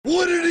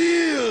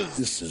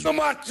This is the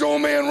Macho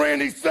Man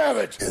Randy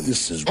Savage. And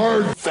this is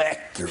Hard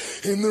Factor.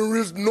 And there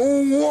is no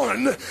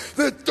one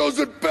that does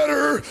it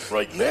better.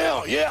 Right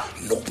now, yeah.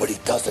 Nobody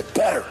does it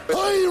better.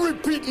 I ain't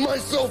repeating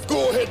myself.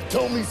 Go ahead,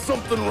 tell me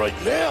something right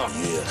now.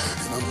 Yeah,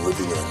 and I'm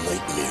living in a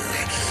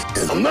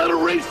nightmare. And I'm not a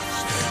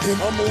racist.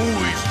 And I'm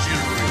always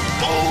cheering.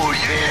 Oh,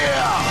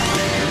 yeah.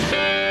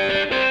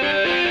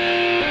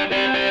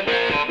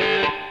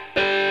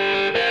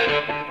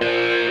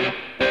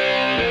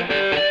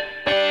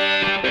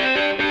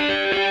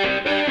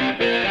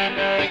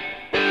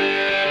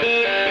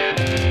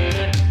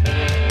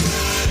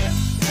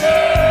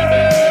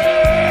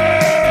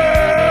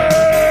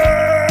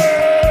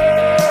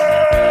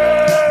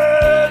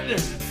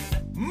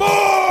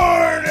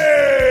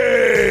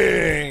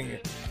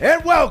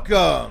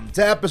 Welcome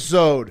to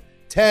episode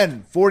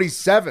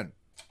 1047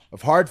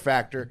 of Hard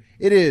Factor.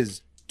 It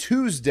is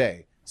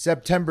Tuesday,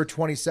 September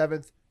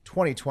 27th,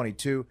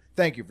 2022.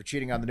 Thank you for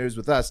cheating on the news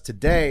with us.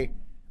 Today,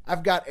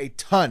 I've got a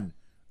ton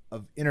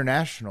of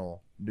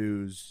international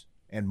news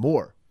and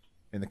more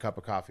in the cup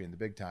of coffee in the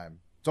big time.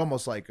 It's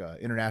almost like an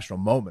international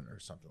moment or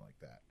something like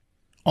that.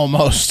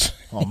 Almost.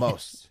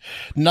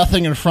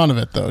 Nothing in front of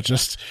it, though.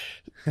 Just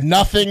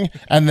nothing,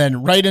 and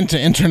then right into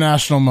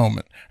international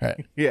moment.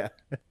 Right. Yeah.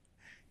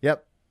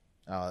 Yep.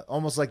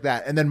 Almost like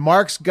that. And then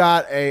Mark's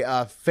got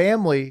a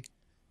family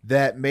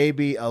that may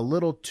be a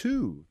little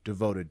too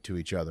devoted to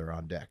each other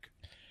on deck.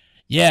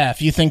 Yeah,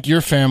 if you think your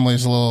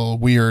family's a little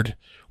weird,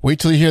 wait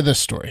till you hear this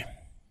story.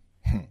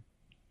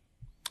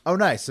 Oh,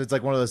 nice. So it's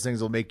like one of those things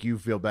that will make you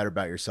feel better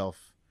about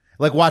yourself.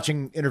 Like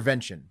watching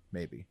Intervention,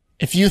 maybe.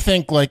 If you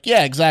think like,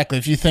 yeah, exactly.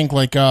 If you think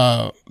like,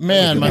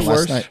 man,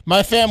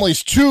 my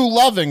family's too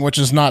loving, which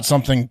is not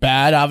something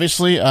bad,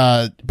 obviously.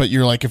 But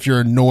you're like, if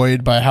you're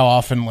annoyed by how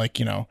often, like,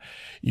 you know,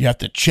 you have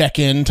to check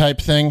in type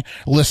thing,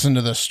 listen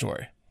to this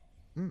story.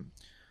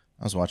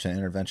 I was watching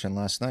Intervention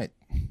last night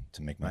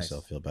to make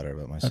myself feel better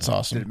about myself. That's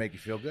awesome. Did it make you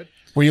feel good?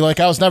 Were you like,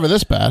 I was never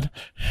this bad?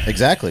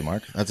 Exactly,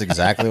 Mark. That's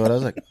exactly what I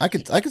was like. I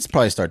could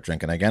probably start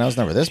drinking again. I was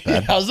never this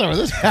bad. I was never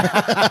this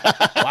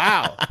bad.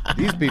 Wow.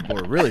 These people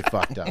are really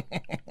fucked up.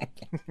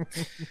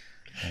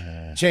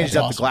 Changed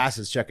up the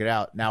glasses. Check it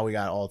out. Now we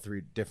got all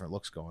three different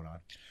looks going on.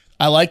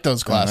 I like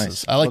those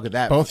glasses. Nice. I like Look at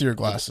that. both your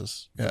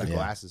glasses. The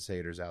glasses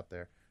haters out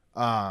there.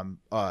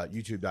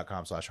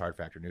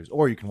 YouTube.com/hardfactornews,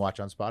 or you can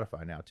watch on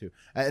Spotify now too.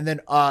 And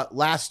then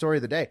last story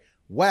of the day,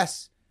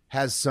 Wes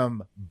has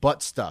some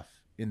butt stuff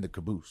in the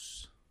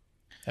caboose.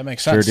 That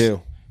makes sense. Sure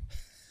do.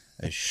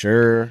 I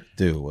sure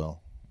do,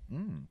 Will.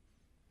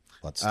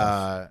 Butt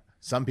stuff.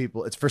 Some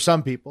people, it's for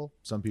some people.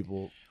 Some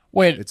people,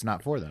 wait, it's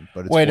not for them.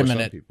 But it's wait for a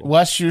minute. Some people.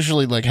 Wes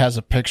usually like has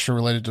a picture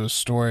related to a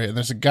story, and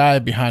there's a guy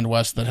behind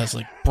Wes that has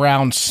like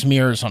brown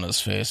smears on his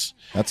face.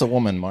 That's a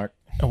woman, Mark.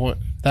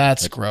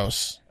 That's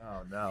gross.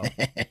 Oh no.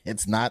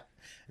 It's not.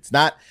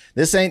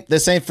 This ain't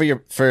for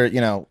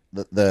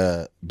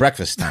the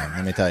breakfast time.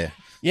 Let me tell you.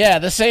 Yeah,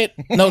 this ain't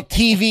no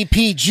TV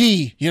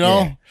PG. You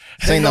know, Yeah.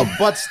 This ain't no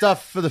butt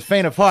stuff for the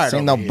faint of heart. This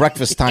ain't no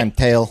breakfast time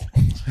tale.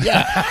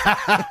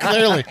 Yeah,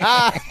 clearly.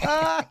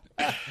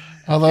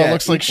 Although it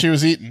looks like she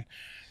was eating.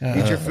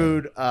 Eat your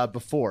food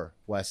before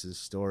Wes's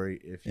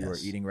story if you are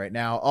eating right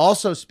now.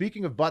 Also,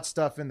 speaking of butt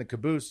stuff in the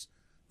caboose,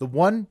 the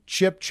one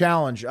chip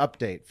challenge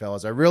update,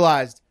 fellas. I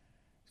realized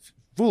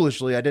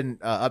foolishly I didn't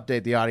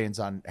update the audience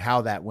on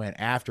how that went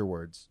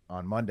afterwards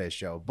on Monday's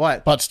show.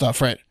 But butt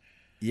stuff, right?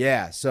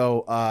 Yeah.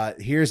 So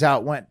here's how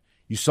it went.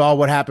 You saw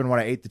what happened when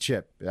I ate the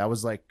chip. That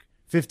was like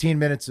 15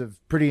 minutes of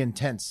pretty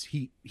intense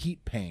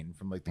heat pain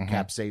from like the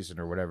capsaicin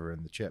or whatever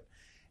in the chip.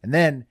 And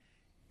then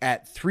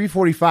at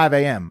 3:45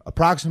 a.m.,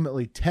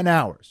 approximately 10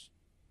 hours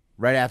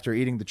right after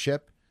eating the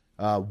chip,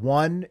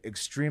 one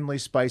extremely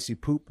spicy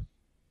poop,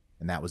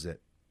 and that was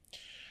it.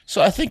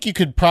 So I think you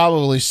could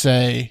probably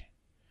say,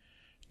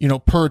 you know,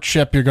 per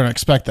chip, you're going to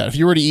expect that. If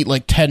you were to eat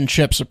like 10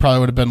 chips, it probably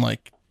would have been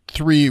like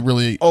 3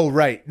 really. Oh,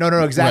 right. No,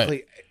 exactly.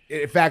 Right.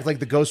 In fact, like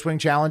the Ghost Wing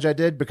challenge I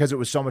did, because it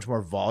was so much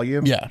more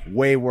volume,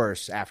 way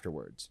worse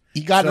afterwards.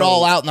 You got it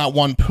all out in that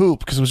one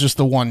poop because it was just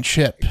the one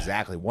chip.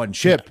 Exactly. One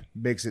chip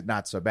makes it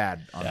not so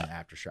bad on the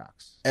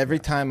aftershocks. Every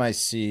time I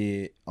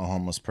see a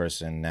homeless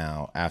person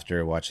now,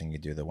 after watching you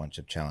do the one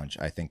chip challenge,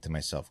 I think to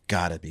myself,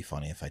 gotta be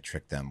funny if I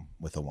tricked them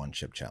with a one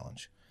chip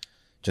challenge.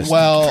 Just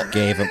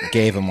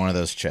gave him one of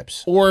those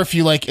chips. Or if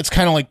you like, it's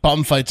kind of like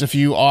bum fights. If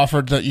you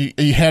offered that,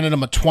 you handed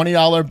him a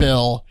 $20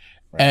 bill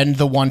and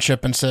the one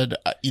chip and said,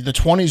 the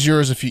 20's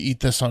yours if you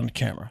eat this on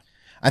camera.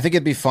 I think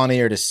it'd be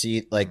funnier to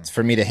see, like,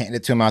 for me to hand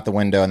it to him out the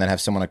window and then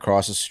have someone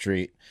across the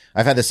street.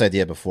 I've had this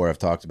idea before. I've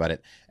talked about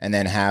it, and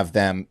then have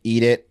them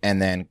eat it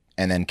and then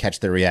catch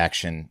the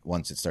reaction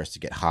once it starts to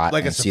get hot.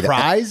 Like a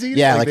surprise?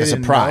 Yeah, like a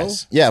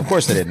surprise. Yeah, of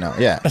course they didn't know.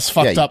 Yeah, that's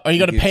fucked up. Are you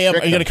going to pay them?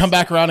 Are you going to come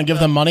back around and give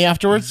them money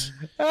afterwards?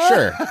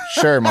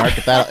 Sure, Mark.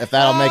 If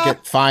that'll make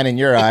it fine in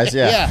your eyes,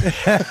 yeah.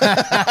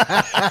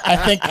 I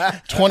think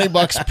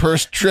 $20 per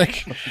trick.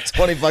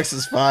 $20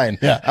 is fine.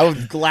 Yeah, I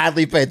would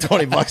gladly pay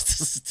 $20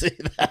 to see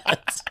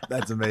that.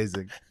 That's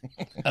amazing.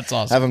 That's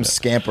awesome. Have him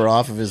scamper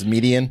off of his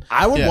median.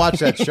 I would watch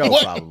that show.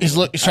 Probably.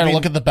 He's trying to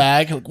look at the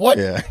bag. Like, what?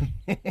 Yeah.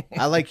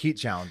 I like heat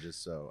challenges,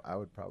 so I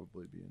would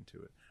probably be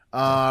into it.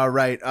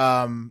 Right.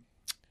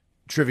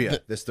 Trivia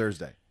this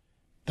Thursday.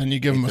 Then you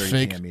give him a 8:30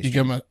 fake. PM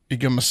You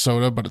give him a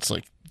soda, but it's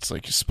like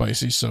a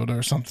spicy soda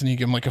or something. You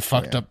give him like a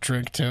fucked up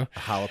drink too. A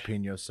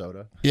jalapeno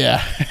soda. Yeah.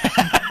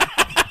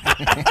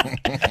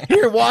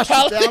 Here, wash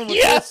it down with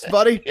this,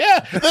 buddy.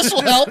 Yeah, this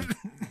will help.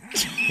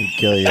 He'd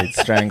kill you. He'd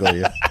strangle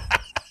you.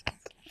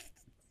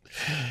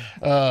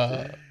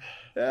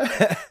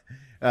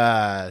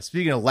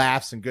 Speaking of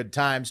laughs and good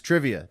times,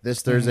 trivia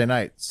this Thursday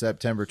night,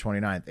 September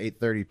 29th,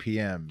 8:30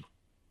 p.m.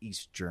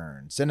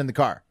 Eastern. Send in the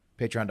car.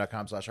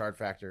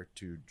 Patreon.com/hardfactor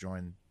to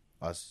join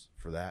us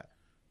for that.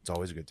 It's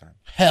always a good time.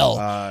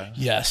 Hell,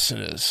 yes, it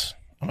is.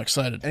 I'm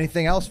excited.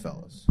 Anything else,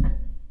 fellas?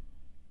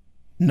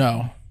 No.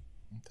 I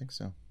don't think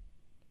so.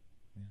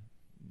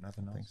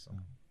 Nothing else? So.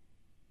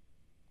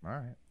 All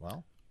right.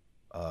 Well,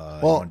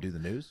 you want to do the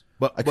news?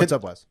 What's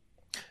up, Wes?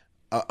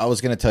 I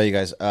was going to tell you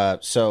guys.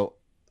 So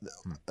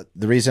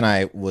the reason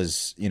I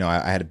was,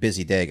 I had a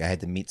busy day. I had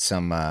to meet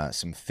some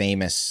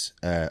famous.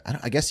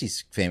 I guess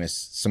he's famous.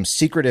 Some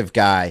secretive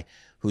guy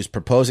who's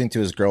proposing to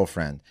his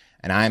girlfriend,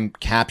 and I'm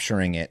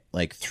capturing it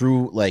like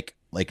through like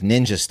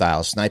ninja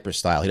style, sniper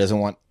style. He doesn't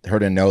want her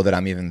to know that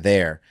I'm even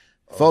there.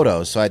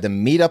 Photos. So I had to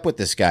meet up with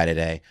this guy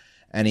today.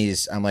 And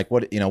I'm like,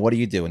 what do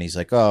you do? And he's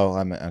like, oh,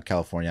 I'm in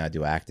California. I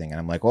do acting. And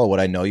I'm like, well, would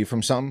I know you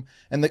from something?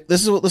 And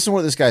listen to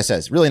what this guy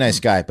says. Really nice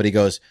guy. But he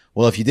goes,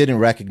 well, if you didn't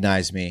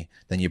recognize me,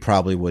 then you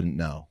probably wouldn't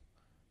know.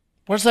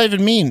 What does that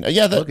even mean?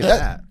 Yeah, Look at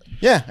that.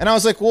 Yeah. And I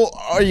was like, well,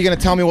 are you going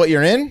to tell me what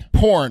you're in?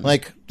 Porn.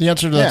 Like the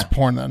answer to that's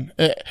porn then.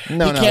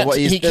 No.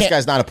 This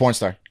guy's not a porn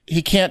star.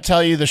 He can't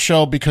tell you the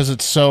show because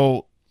it's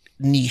so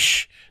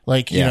niche.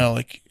 Like,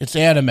 like it's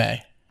anime.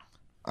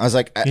 I was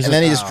like, and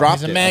then he just dropped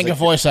it. He's a manga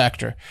voice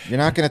actor. You're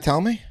not going to tell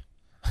me?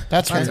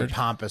 That's a weird.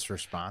 pompous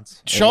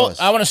response.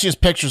 I want to see his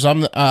pictures.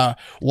 I'm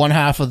one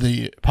half of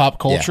the pop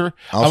culture.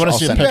 Yeah. I want to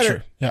see a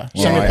picture. Yeah,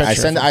 send me a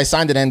picture. I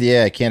signed an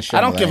NDA. I can't show.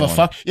 I don't give a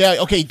fuck. Yeah,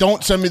 okay.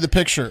 Don't send me the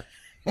picture.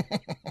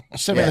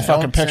 Send me the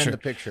fucking picture.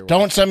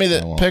 Don't send me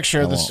the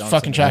picture of this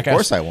fucking jackass. Of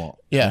course I won't.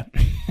 Yeah.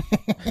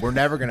 We're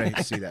never going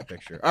to see that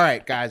picture. All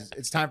right, guys.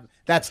 It's time.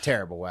 That's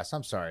terrible, Wes.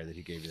 I'm sorry that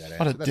he gave you that answer.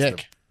 What a That's dick.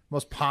 The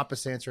most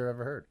pompous answer I've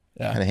ever heard.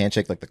 I had a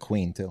handshake like the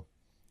Queen, too.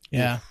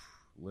 Yeah.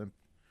 Limp.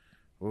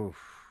 Oof.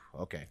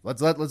 Okay,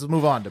 let's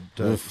move on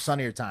to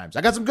sunnier times.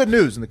 I got some good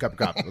news in the cup of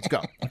coffee. Let's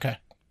go. Okay,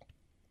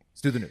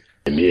 let's do the news.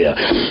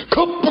 Yeah,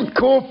 cup of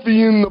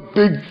coffee in the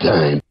big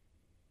time.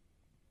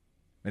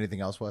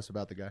 Anything else, Wes,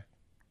 about the guy?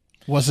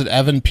 Was it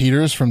Evan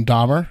Peters from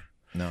Dahmer?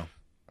 No,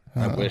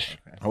 I wish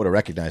I would have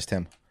recognized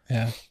him.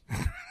 Yeah,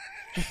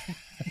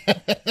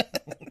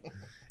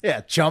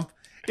 yeah, chump.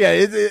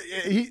 Yeah,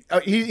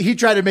 he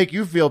tried to make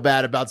you feel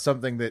bad about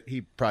something that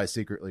he probably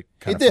secretly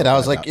he did. I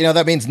was like,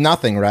 that means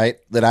nothing, right?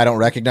 That I don't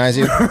recognize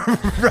you,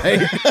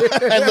 right?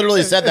 I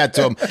literally said that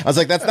to him. I was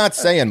like, that's not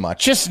saying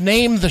much. Just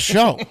name the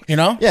show,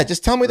 Yeah,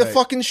 just tell me the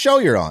fucking show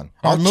you're on.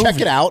 I'll check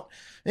it out.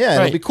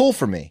 Yeah, it'll be cool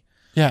for me.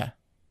 Yeah,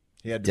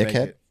 he had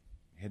to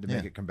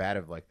make it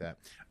combative like that.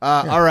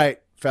 All right,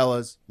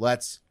 fellas,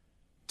 let's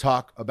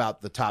talk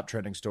about the top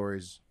trending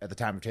stories at the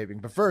time of taping.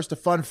 But first, a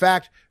fun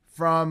fact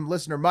from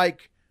listener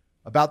Mike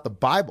about the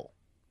Bible.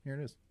 Here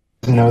it is.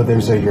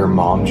 There's a your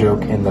mom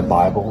joke in the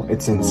Bible.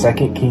 It's in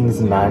 2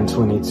 Kings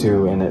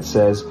 9:22, and it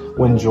says,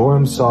 when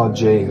Joram saw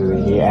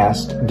Jehu, he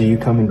asked, do you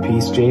come in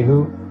peace,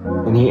 Jehu?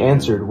 And he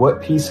answered,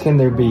 what peace can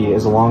there be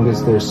as long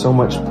as there's so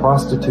much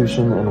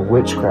prostitution and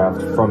witchcraft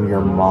from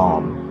your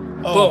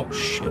mom? Oh,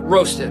 shit.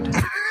 Roasted.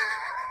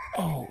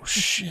 Oh,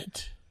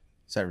 shit.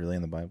 Is that really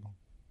in the Bible?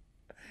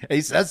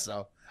 He says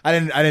so. I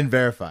didn't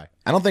verify.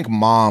 I don't think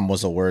mom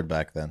was a word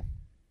back then.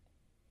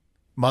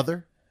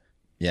 Mother?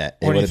 Yeah.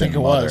 What do you think it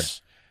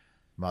was?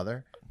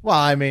 Mother? Well,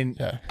 I mean,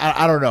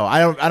 I don't know.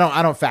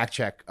 I don't fact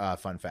check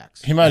fun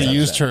facts. He might have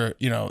used her,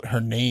 her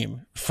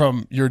name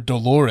from your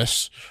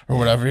Dolores or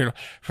whatever.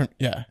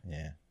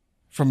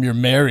 From your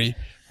Mary.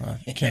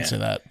 You can't say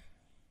that.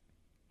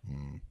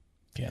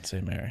 Can't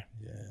say Mary.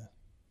 Yeah.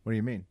 What do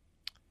you mean?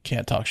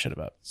 Can't talk shit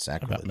about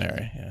Sacrilege.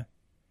 Mary. Yeah.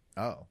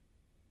 Oh.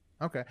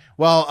 Okay.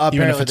 Well, apparently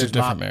even if it's a there's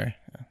different Mary.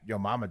 Yo,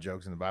 mama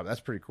jokes in the Bible.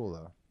 That's pretty cool,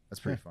 though. That's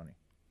pretty funny.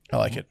 I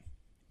like it.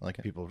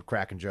 People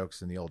cracking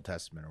jokes in the Old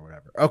Testament or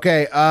whatever.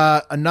 Okay,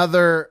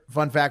 another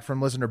fun fact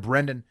from listener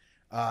Brendan.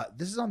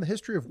 This is on the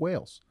history of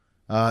whales.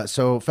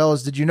 So,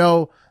 fellas, did you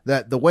know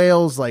that the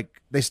whales,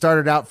 they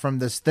started out from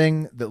this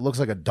thing that looks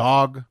like a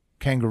dog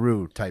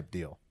kangaroo type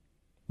deal?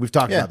 We've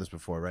talked about this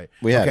before, right?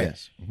 We have,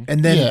 yes. Mm-hmm.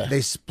 And then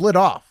they split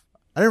off.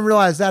 I didn't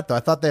realize that, though. I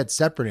thought they had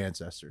separate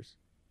ancestors.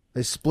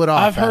 They split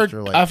off.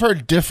 I've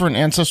heard different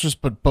ancestors,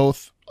 but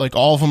both,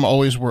 all of them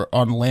always were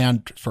on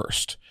land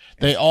first.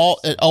 It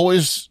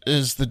always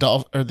is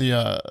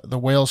the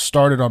whales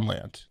started on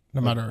land,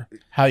 no matter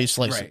how you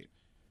slice it.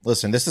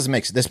 Listen, this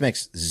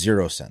makes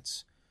zero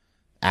sense.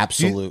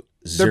 Absolute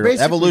zero.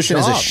 Evolution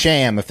is a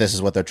sham if this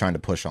is what they're trying to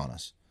push on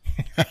us.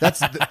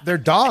 They're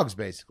dogs,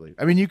 basically.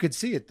 I mean, you could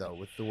see it though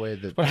with the way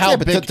that. But how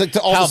big?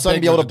 To all of a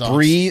sudden be able to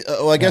breathe.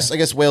 I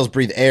guess whales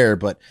breathe air,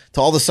 but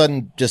to all of a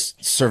sudden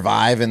just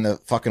survive in the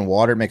fucking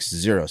water makes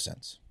zero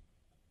sense.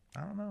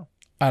 I don't know.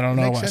 It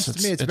makes sense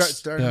to me. It's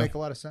starting to make a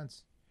lot of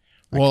sense.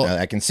 Well,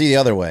 I can see the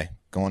other way,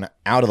 going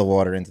out of the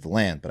water into the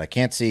land, but I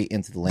can't see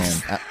into the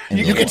land.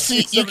 You can't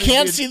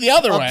see the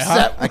other way,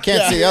 huh? I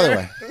can't see the other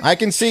way. I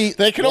can see.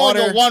 They can only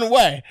go one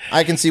way.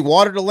 I can see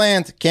water to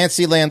land. Can't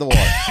see land to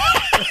water.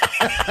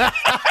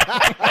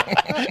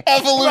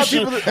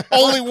 Evolution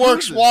only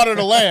works water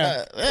to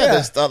land.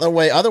 There's the other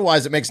way.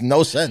 Otherwise, it makes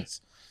no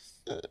sense.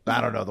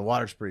 I don't know. The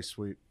water's pretty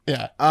sweet.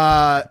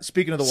 Yeah.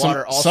 Speaking of the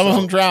water, also some of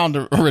them drowned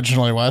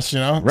originally, Wes. You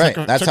know, right?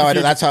 That's how I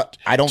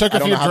don't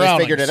know how they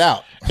figured it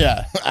out.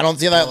 Yeah, I don't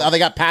see how they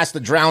got past the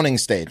drowning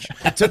stage.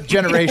 It took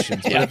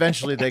generations, but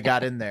eventually they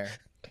got in there.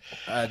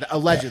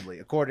 Allegedly,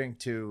 according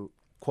to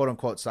quote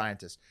unquote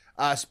scientists.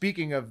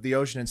 Speaking of the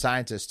ocean and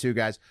scientists, too,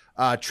 guys,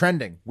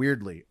 trending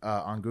weirdly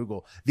on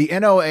Google, the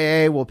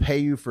NOAA will pay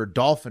you for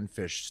dolphin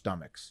fish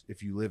stomachs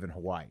if you live in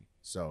Hawaii.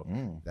 So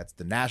that's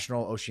the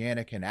National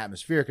Oceanic and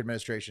Atmospheric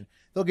Administration.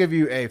 They'll give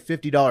you a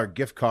 $50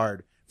 gift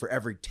card for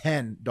every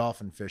 10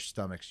 dolphin fish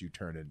stomachs you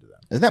turn into them.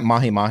 Isn't that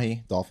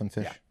mahi-mahi dolphin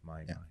fish? Yeah,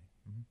 mahi-mahi.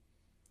 Mm-hmm.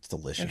 It's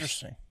delicious.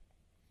 Interesting.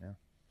 Yeah.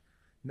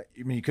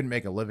 I mean, you couldn't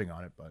make a living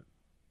on it, but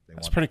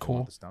that's pretty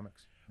cool. The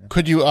stomachs. Yeah.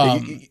 Could you,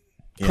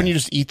 couldn't you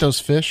just eat those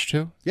fish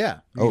too?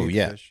 Yeah. Oh,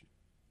 yeah. Fish.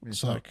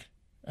 It's like,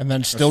 and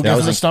then still give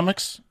them the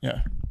stomachs?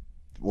 Yeah.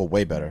 Well,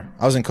 way better.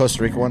 I was in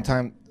Costa Rica one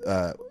time,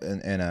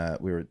 and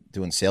we were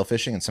doing sail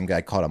fishing, and some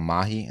guy caught a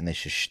mahi, and they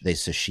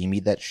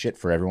sashimi'd that shit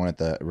for everyone at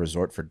the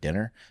resort for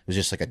dinner. It was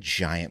just like a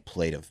giant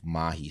plate of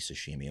mahi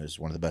sashimi. It was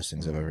one of the best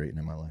things I've ever eaten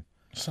in my life.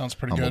 Sounds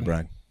pretty Humble good.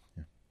 brag.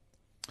 Yeah.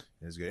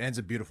 It is good. And it's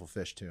a beautiful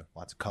fish, too.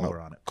 Lots of color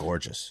on it.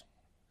 Gorgeous.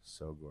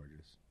 So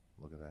gorgeous.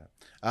 Look at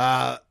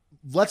that.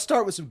 Let's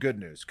start with some good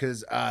news,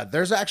 because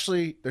there's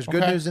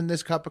good news in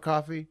this cup of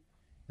coffee,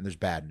 and there's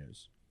bad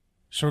news.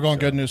 So we're going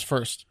good news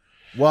first.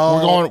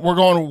 Well, we're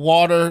going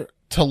water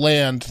to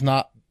land,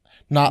 not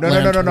land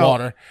to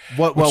water.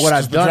 What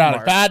I've done,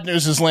 Mark, bad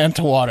news is land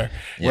to water.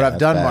 What I've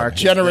done, Mark,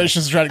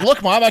 generations of drowning.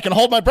 Look, Mom, I can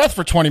hold my breath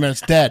for 20 minutes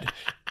dead.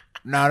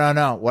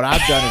 No. What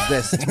I've done is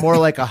this. It's more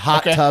like a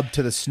hot tub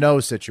to the snow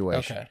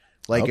situation. Okay.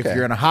 Like if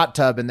you're in a hot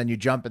tub and then you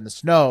jump in the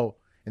snow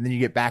and then you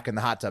get back in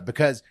the hot tub,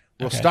 because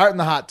we'll start in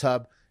the hot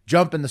tub,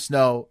 jump in the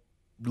snow,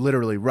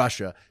 literally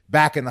Russia,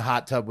 back in the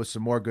hot tub with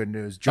some more good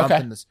news, jump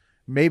in this.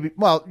 Maybe,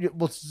 well,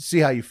 we'll see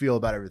how you feel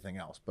about everything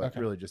else, but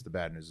really just the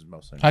bad news is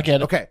mostly. I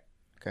get it. Okay.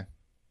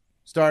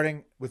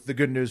 Starting with the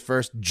good news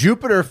first.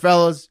 Jupiter,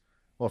 fellas,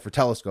 well, for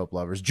telescope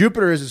lovers,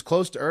 Jupiter is as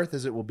close to Earth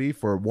as it will be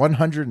for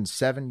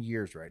 107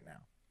 years right now.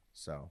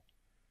 So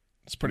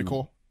it's pretty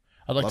cool.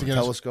 I'd like to get a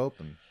telescope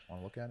and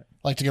want to look at it.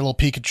 Like to get a little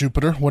peek at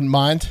Jupiter. Wouldn't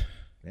mind.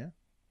 Yeah.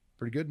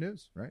 Pretty good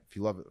news, right? If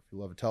you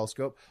love a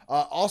telescope.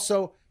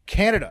 Also,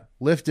 Canada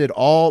lifted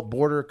all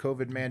border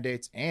COVID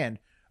mandates and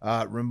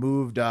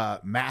removed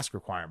mask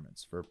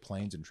requirements for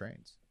planes and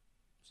trains.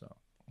 So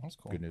that's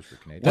cool. Good news for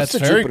Canadians. What's the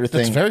Jupiter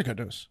thing? That's very good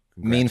news.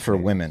 Mean for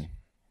women?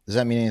 Does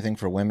that mean anything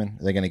for women?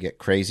 Are they going to get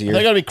crazier? Are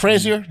they going to be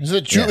crazier? Is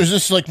it? Is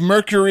this like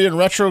Mercury and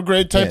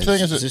retrograde type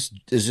thing? Is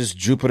this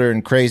Jupiter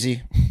and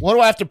crazy? What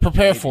do I have to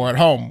prepare for at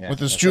home with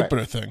this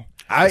Jupiter thing?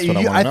 I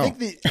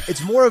think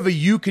it's more of a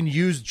you can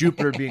use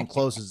Jupiter being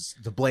close as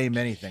to blame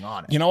anything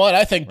on it. You know what?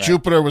 I think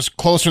Jupiter was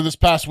closer this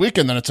past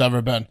weekend than it's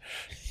ever been.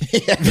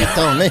 Yeah, you're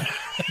telling me.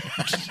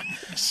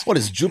 What,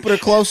 is Jupiter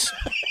close?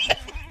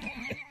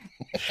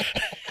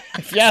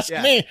 If you ask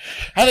me,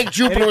 I think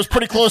Jupiter was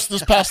pretty close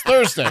this past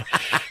Thursday.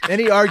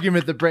 Any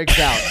argument that breaks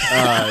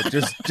out,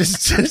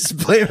 just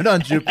blame it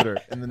on Jupiter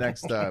in the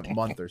next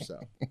month or so.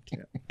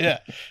 Yeah.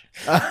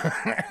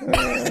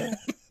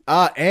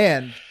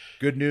 And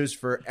good news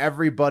for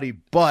everybody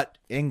but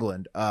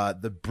England.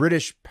 The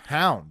British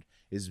pound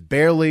is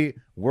barely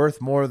worth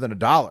more than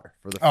 $1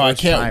 for the first time. I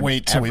can't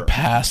wait till we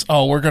pass.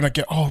 Oh, we're gonna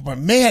get. Oh, but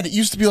man, it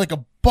used to be like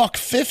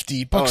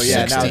 $1.50, $1.60. Oh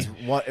yeah,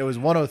 now it was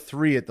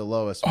 103 at the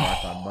lowest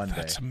mark on Monday.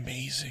 That's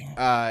amazing.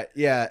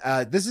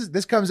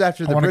 This comes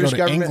after the British government. I want to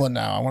go to England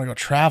now. I want to go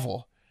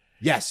travel.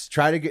 Yes,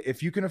 try to get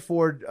if you can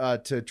afford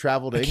to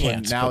travel to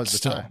England. Now is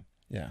the time.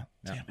 Yeah,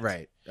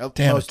 right.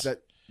 Damn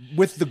it.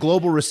 With the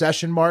global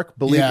recession, Mark,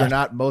 believe it or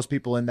not, most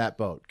people in that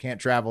boat can't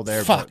travel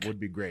there, but it would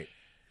be great.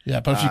 Yeah,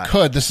 but if you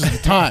could, this is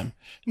the time.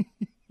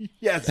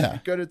 Yes, if you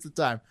could, it's the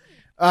time.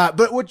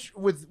 But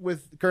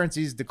with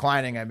currencies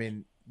declining, I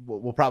mean,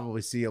 we'll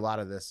probably see a lot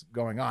of this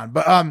going on.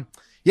 But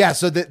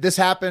so this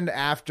happened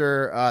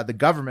after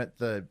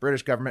the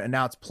British government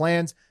announced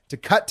plans to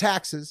cut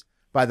taxes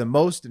by the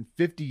most in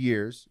 50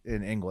 years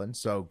in England.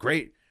 So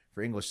great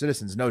for English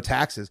citizens, no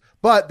taxes.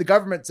 But the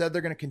government said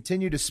they're going to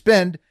continue to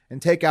spend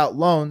and take out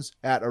loans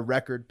at a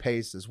record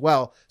pace as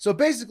well. So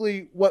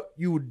basically what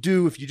you would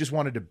do if you just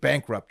wanted to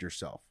bankrupt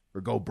yourself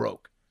or go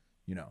broke,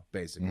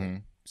 basically. Mm-hmm.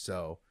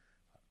 So,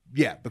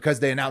 yeah, because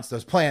they announced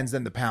those plans,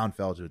 then the pound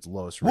fell to its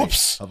lowest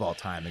rate of all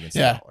time against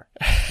the dollar.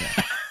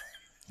 Yeah.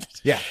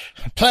 Yeah.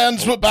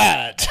 Plans were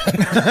bad.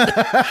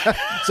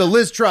 So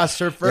Liz Truss,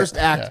 her first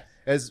act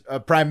as a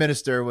prime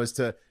minister was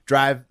to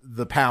drive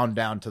the pound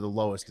down to the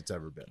lowest it's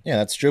ever been. Yeah,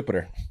 that's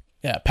Jupiter.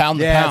 Yeah, pound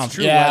the Yeah, pound. it's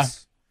true, Yeah.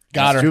 Wes.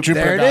 Got her. Jupiter,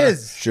 there it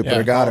is.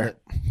 Jupiter got her.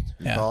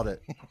 Called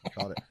it.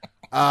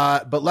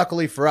 But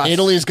luckily for us,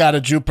 Italy's got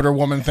a Jupiter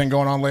woman thing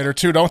going on later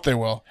too, don't they,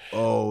 Will?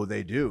 Oh,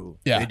 they do.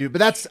 Yeah. They do. But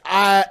that's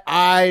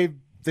I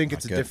think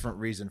it's a different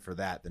reason for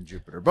that than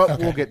Jupiter. But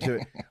we'll get to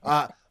it.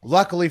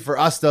 Luckily for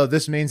us, though,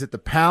 this means that the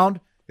pound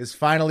is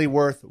finally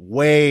worth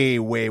way,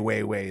 way,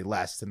 way, way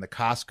less than the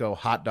Costco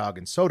hot dog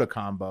and soda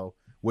combo,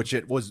 which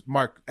it was,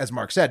 as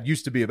Mark said,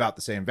 used to be about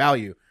the same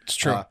value. It's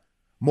true.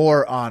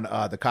 More on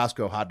the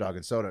Costco hot dog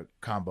and soda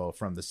combo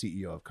from the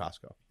CEO of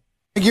Costco.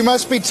 You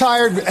must be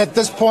tired at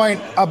this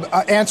point of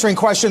answering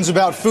questions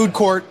about food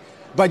court,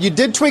 but you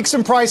did tweak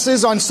some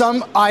prices on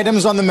some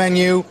items on the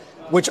menu,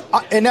 which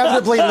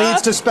inevitably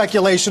leads to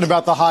speculation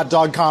about the hot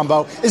dog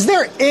combo. Is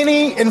there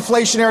any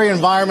inflationary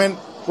environment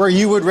where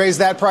you would raise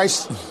that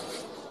price?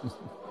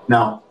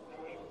 No.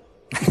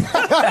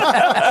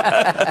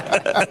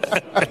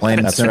 Plain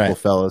and simple, right.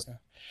 fellas.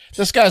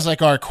 This guy's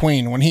like our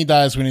queen. When he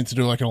dies, we need to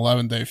do like an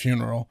 11-day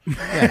funeral. The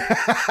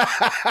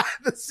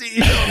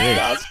CEO of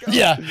Costco.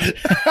 Yeah.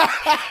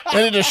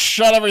 They need to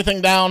shut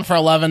everything down for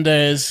 11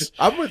 days.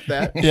 I'm with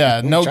that.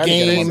 Yeah. No Try to get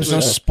games, everyone no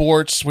to-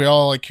 sports. We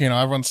all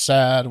everyone's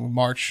sad. We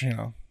march,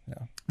 Yeah.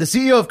 The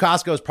CEO of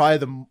Costco is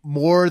probably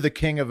more the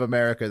king of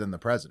America than the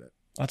president.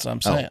 That's what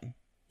I'm saying.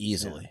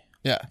 Easily.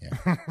 Yeah.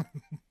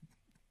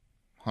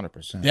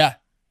 100%. Yeah.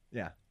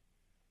 Yeah.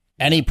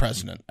 Any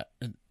president.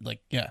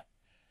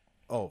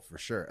 Oh, for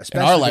sure. In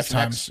Especially our this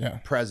lifetimes. next Yeah.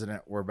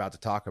 president we're about to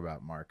talk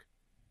about, Mark.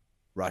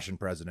 Russian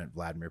President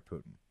Vladimir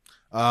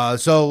Putin.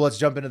 So let's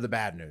jump into the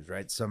bad news,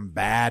 right? Some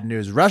bad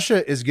news.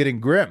 Russia is getting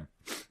grim.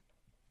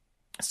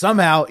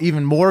 Somehow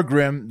even more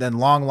grim than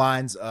long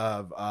lines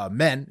of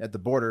men at the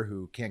border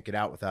who can't get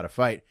out without a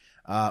fight.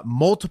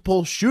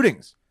 Multiple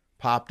shootings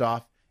popped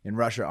off in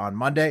Russia on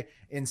Monday.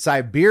 In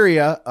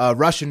Siberia, a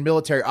Russian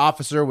military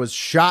officer was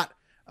shot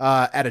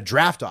at a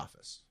draft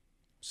office.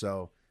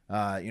 So,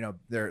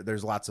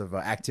 there's lots of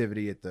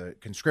activity at the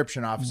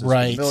conscription offices for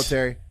the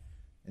military.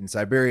 In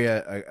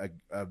Siberia,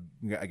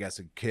 I guess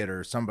a kid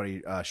or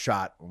somebody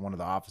shot one of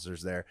the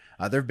officers there.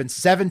 There have been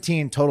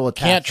 17 total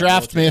attacks. Can't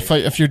draft me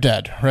if you're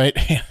dead, right?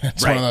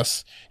 It's one of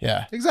those.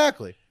 Yeah.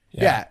 Exactly.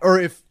 Yeah. Or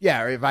if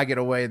I get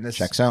away in this.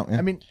 Checks out. Yeah.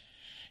 I mean,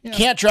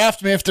 Can't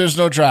draft me if there's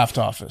no draft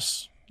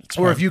office. It's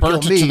or if you kill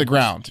burnt it me to the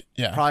ground.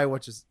 Yeah. Probably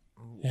which is.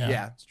 Yeah.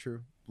 Yeah, it's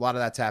true. A lot of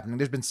that's happening.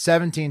 There's been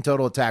 17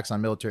 total attacks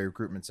on military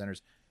recruitment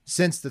centers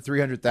since the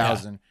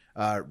 300,000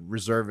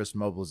 reservist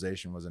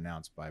mobilization was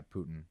announced by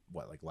Putin,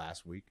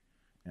 last week?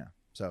 Yeah.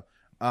 So,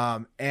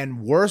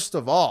 and worst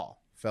of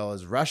all,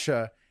 fellas,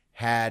 Russia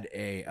had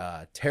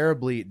a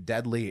terribly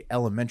deadly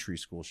elementary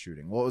school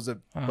shooting. Well, it was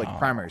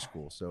primary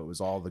school, so it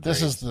was all the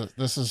grades.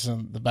 This is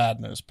the bad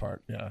news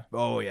part. Yeah.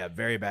 Oh yeah,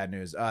 very bad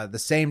news. The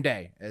same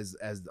day as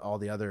all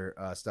the other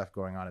stuff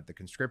going on at the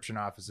conscription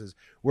offices,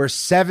 where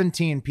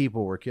 17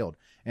 people were killed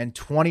and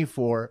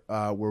 24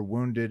 were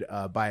wounded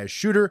by a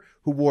shooter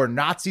who wore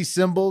Nazi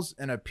symbols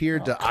and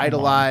appeared to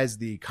idolize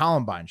the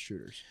Columbine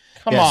shooters.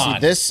 Come on.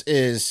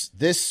 See,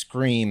 this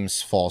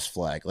screams false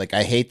flag.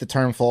 I hate the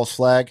term false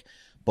flag,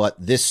 but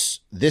this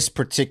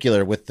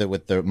particular with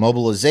the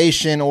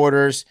mobilization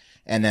orders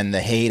and then the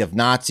hate of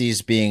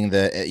Nazis being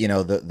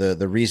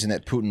the reason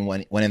that Putin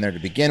went in there to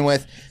begin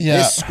with. Yeah.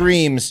 This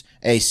screams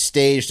a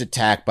staged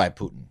attack by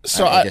Putin.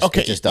 So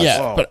it just does.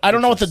 Yeah, but I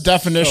don't know what the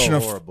definition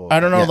of horrible. I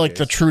don't know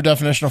the true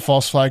definition of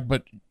false flag,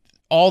 but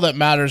all that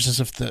matters is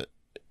if the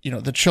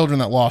children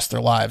that lost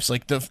their lives,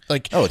 it's to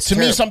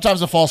terrible. me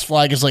sometimes a false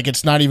flag is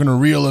it's not even a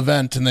real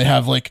event, and they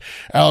have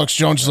Alex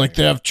Jones is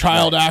they have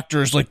child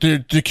actors,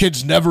 the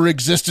kids never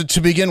existed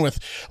to begin with.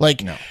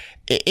 No.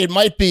 It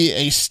might be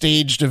a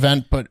staged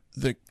event, but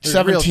the There's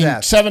real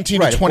 17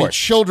 Right, to of 20 course.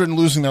 children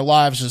losing their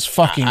lives is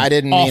fucking I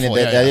didn't mean awful.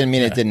 it. Yeah, I didn't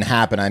mean yeah. it didn't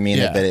happen. I mean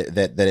Yeah.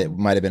 that it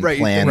might have been Right,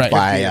 you planned think it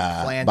could be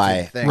a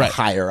by planted thing.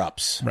 higher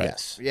ups. Right.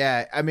 Yes.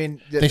 Yeah, I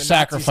mean, the They Nazi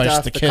sacrificed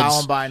stuff, the the kids.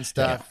 Columbine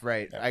stuff,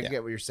 right? I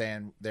get what you're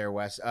saying there,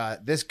 Wes.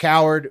 This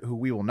coward, who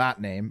we will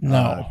not name,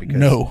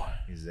 because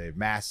he's a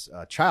mass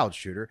child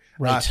shooter,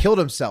 Right. killed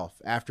himself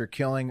after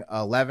killing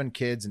 11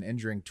 kids and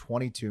injuring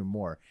 22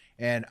 more.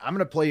 And I'm going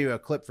to play you a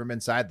clip from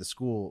inside the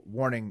school.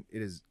 Warning: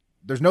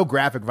 there's no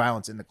graphic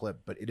violence in the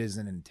clip, but it is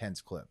an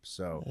intense clip.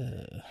 So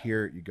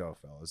here you go,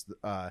 fellas.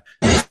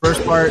 This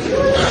first part,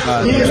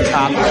 there's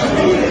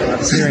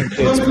cops clearing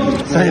kids.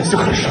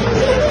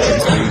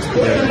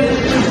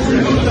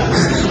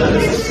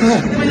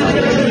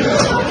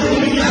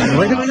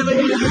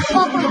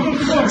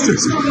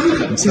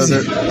 So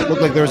it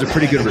looked like there was a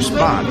pretty good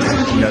response.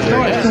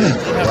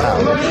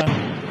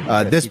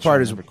 Wow. This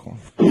part is people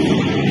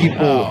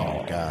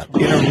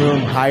in a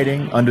room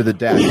hiding under the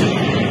desk.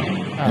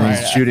 And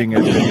he's shooting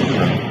at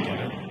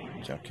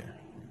Okay.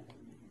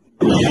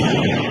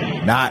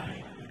 Not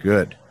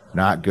good.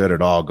 Not good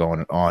at all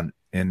going on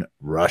in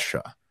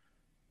Russia.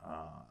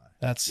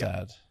 That's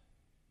sad.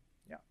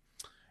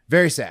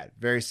 Very sad.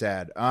 Very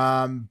sad.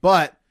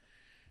 But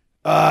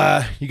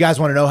you guys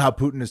want to know how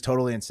Putin is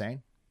totally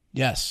insane?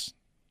 Yes.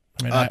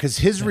 Because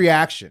his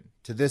reaction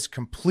to this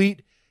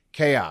complete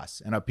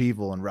chaos and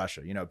upheaval in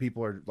Russia,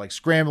 people are like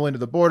scrambling to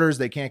the borders.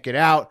 They can't get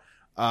out.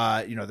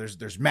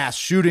 There's mass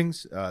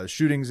shootings, at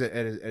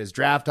his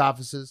draft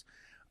offices.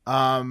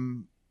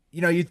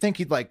 You'd think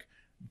he'd like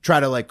try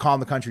to like calm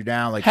the country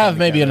down, like have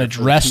maybe an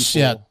address,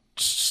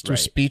 do a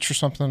speech or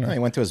something. He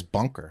went to his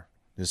bunker,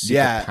 his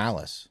secret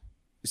palace.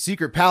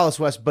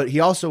 West, but he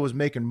also was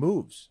making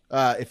moves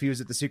if he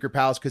was at the secret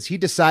palace, because he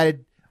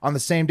decided on the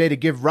same day to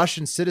give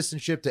Russian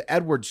citizenship to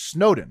Edward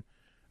Snowden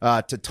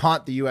to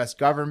taunt the U.S.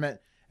 government.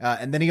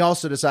 And then he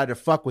also decided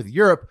to fuck with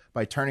Europe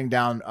by turning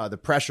down the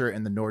pressure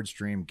in the Nord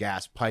Stream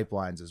gas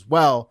pipelines as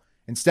well,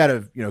 instead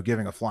of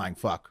giving a flying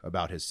fuck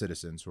about his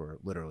citizens who are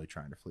literally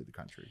trying to flee the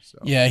country. So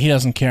yeah, he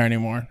doesn't care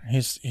anymore.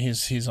 He's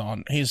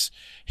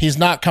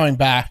not coming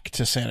back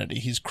to sanity.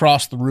 He's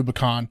crossed the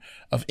Rubicon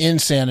of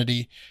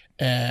insanity,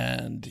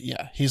 and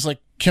yeah, he's like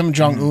Kim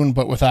Jong-un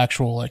but with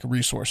actual like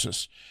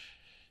resources.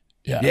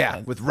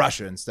 Yeah, with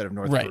Russia instead of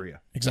North Korea.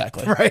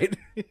 Exactly. Right.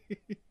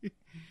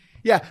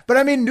 Yeah, but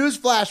I mean,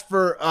 newsflash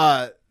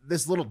for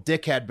this little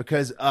dickhead,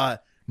 because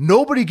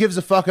nobody gives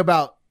a fuck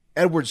about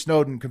Edward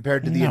Snowden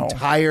compared to the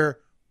entire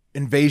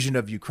invasion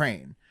of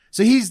Ukraine.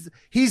 So he's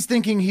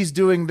thinking he's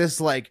doing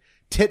this like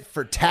tit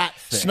for tat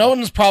thing.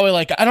 Snowden's probably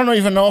like, I don't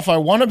even know if I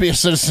want to be a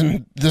citizen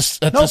at this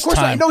time. No, of course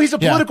not. No, he's a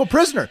political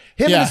prisoner.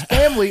 Him and his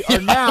family are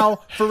now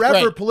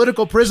forever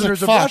political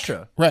prisoners of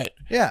Russia. Right.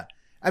 Yeah.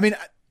 I mean,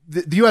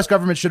 the U.S.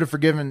 government should have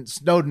forgiven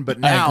Snowden, but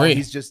now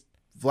he's just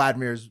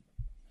Vladimir's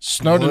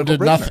Snowden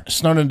did nothing.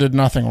 Snowden did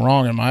nothing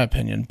wrong, in my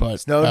opinion. But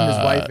Snowden, his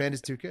wife, and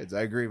his 2 kids.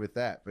 I agree with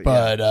that.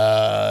 But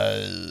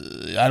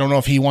I don't know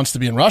if he wants to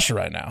be in Russia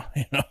right now.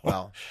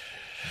 Well,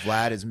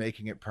 Vlad is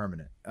making it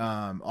permanent.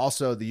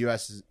 Also, the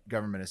U.S.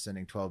 government is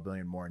sending $12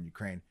 billion more in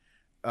Ukraine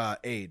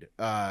aid.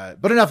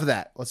 But enough of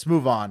that. Let's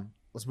move on.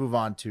 Let's move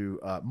on to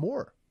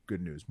more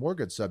good news, more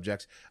good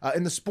subjects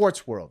in the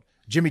sports world.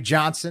 Jimmy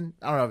Johnson.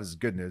 I don't know if this is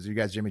good news. Are you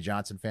guys Jimmy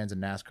Johnson fans in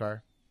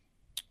NASCAR?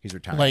 He's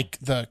retired. Like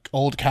the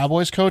old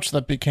Cowboys coach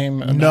that became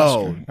the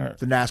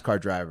NASCAR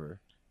driver.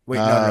 Wait,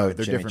 no,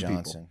 they're Jimmy different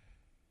Johnson.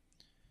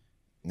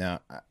 people. No,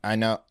 I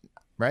know.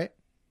 Right?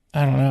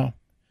 I don't know.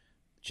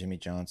 Jimmy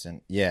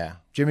Johnson. Yeah.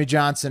 Jimmy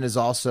Johnson is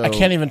also. I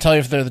can't even tell you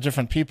if they're the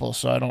different people,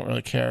 so I don't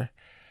really care.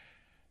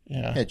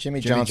 Yeah.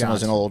 Jimmy Johnson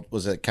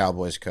was a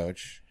Cowboys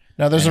coach.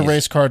 Now there's a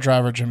race car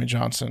driver, Jimmy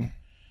Johnson.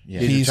 Yeah.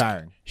 He's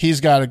retiring. He's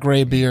got a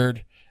gray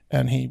beard,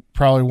 and he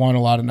probably won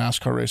a lot of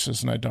NASCAR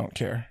races, and I don't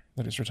care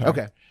that he's retired.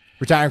 Okay.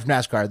 Retiring from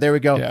NASCAR. There we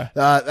go. Yeah.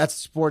 That's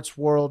sports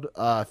world.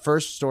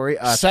 First story.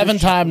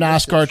 7-time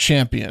NASCAR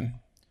champion.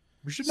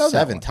 We should know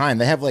that. 7-time.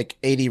 They have like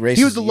 80 races.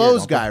 He was the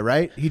Lowe's guy,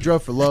 right? He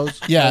drove for Lowe's.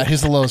 Yeah,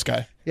 he's the Lowe's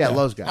guy. Yeah,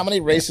 Lowe's guy. How many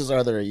races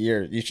are there a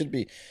year? You should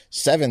be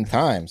 7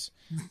 times.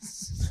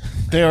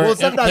 There were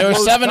 7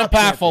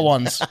 impactful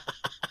ones.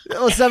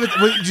 Oh, 7.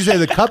 Did you say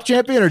the Cup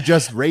champion or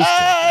just race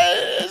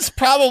champion? It's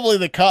probably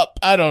the Cup.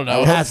 I don't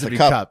know. It has to be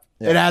Cup.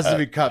 Yeah. It has to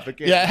be Cup. It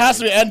has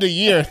to be end of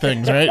year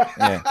things, right?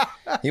 Yeah.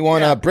 He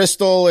won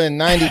Bristol in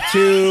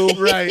 92.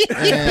 Right.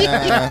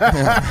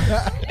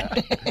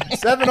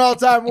 7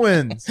 all-time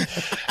wins.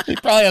 He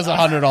probably has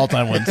 100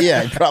 all-time wins.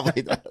 Yeah, he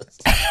probably does.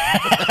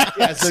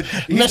 Yeah, so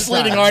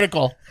misleading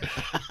article.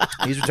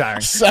 He's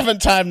retiring.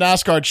 7-time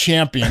NASCAR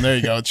champion. There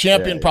you go.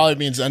 Champion probably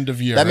means end of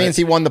year. That means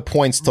he won the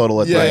points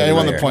total. He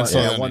won the points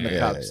total. Yeah, won the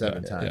Cup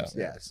 7 times.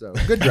 Yeah, so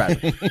good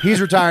driver. He's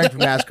retiring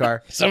from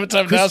NASCAR.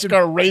 7-time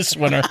NASCAR race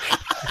winner.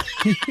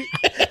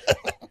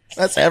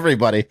 That's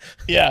everybody.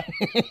 Yeah.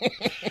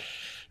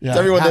 It's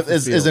everyone that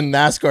is in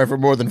NASCAR for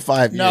more than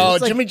 5 years. No,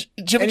 like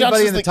Jimmy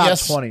Johnson's in the top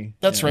 20.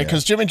 That's right,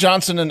 because Jimmy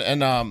Johnson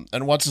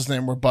and what's his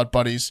name were butt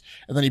buddies,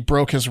 and then he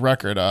broke his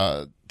record.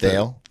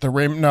 Dale? The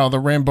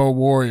Rainbow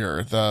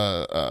Warrior.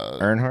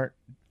 Earnhardt?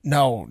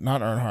 No,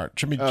 not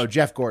Earnhardt.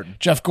 Jeff Gordon.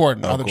 Jeff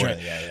Gordon.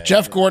 Jeff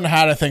Yeah. Gordon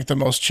had, I think, the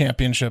most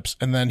championships,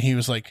 and then he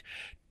was like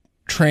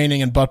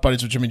training and butt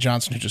buddies with Jimmy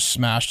Johnson, who just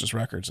smashed his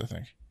records, I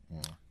think.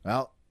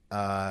 Well,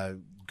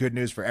 good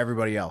news for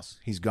everybody else.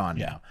 He's gone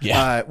now.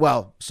 Yeah.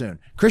 Well, soon.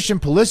 Christian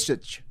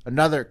Pulisic,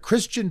 another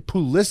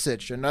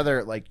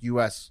like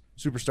U.S.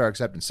 superstar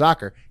except in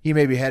soccer. He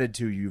may be headed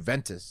to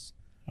Juventus.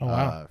 Oh,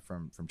 wow.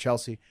 From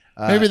Chelsea.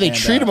 Maybe they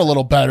treat him a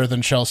little better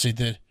than Chelsea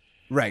did.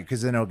 Right,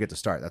 because then he'll get to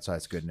start. That's why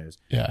it's good news.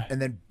 Yeah.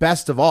 And then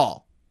best of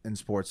all in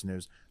sports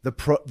news, the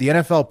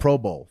NFL Pro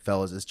Bowl,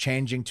 fellas, is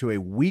changing to a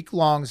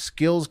week-long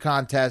skills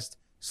contest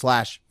 /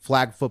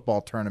 flag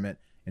football tournament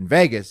in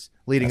Vegas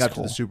leading up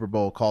to the Super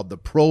Bowl called the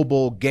Pro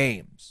Bowl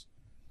Games.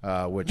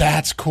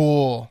 That's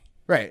cool.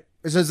 Right.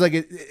 So it's like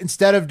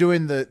instead of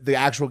doing the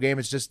actual game,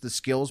 it's just the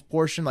skills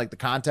portion, like the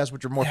contest,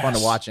 which are more fun to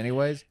watch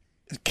anyways.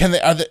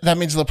 That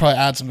means they'll probably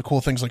add some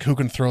cool things like who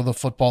can throw the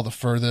football the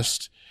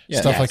furthest,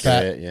 stuff like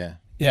that.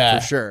 Yeah,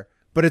 for sure.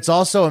 But it's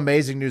also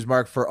amazing news,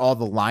 Mark, for all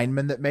the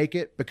linemen that make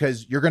it,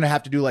 because you're going to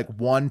have to do like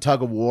one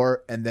tug of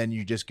war and then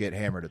you just get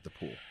hammered at the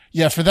pool.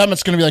 Yeah, for them,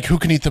 it's going to be like, who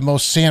can eat the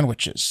most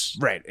sandwiches?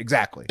 Right,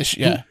 exactly.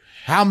 Yeah.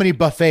 How many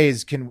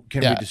buffets can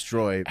we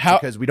destroy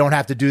because we don't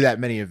have to do that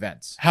many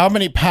events? How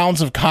many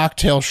pounds of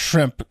cocktail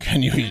shrimp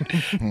can you eat?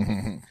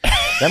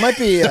 That might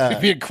be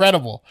That'd be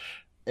incredible.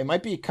 It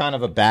might be kind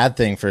of a bad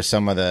thing for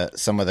some of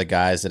the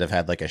guys that have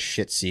had like a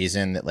shit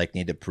season that like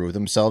need to prove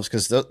themselves,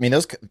 because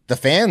the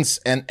fans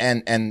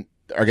and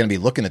are going to be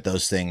looking at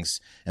those things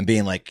and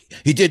being like,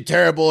 he did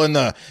terrible in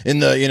the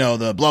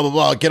the blah blah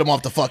blah, get him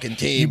off the fucking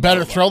team. You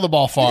better throw the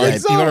ball far. You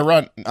better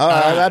run.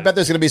 I bet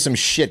there's going to be some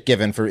shit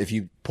given for if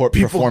you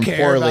perform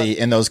poorly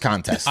in those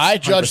contests. I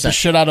judge 100%. The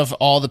shit out of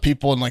all the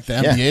people in like the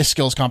NBA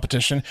skills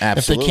competition.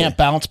 Absolutely. If they can't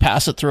bounce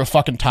pass it through a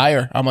fucking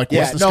tire, I'm like,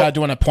 what's this guy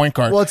doing at point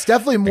guard? Well, it's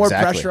definitely more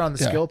pressure on the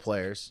skill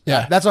players.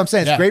 Yeah, that's what I'm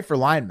saying. It's great for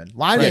linemen.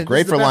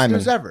 Great for linemen.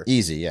 News ever.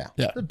 Easy, yeah.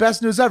 The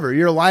best news ever.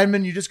 You're a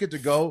lineman. You just get to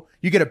go.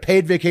 You get a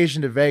paid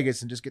vacation to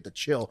Vegas and just get to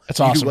chill. It's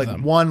awesome. You do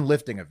like one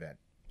lifting event.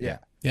 Yeah.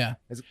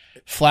 It's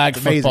flag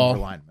football for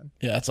linemen.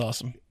 Yeah, it's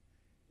awesome.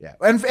 Yeah,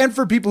 and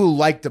for people who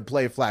like to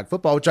play flag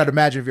football, which I'd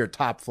imagine if you're a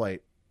top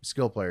flight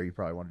skill player, you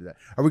probably want to do that.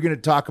 Are we going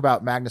to talk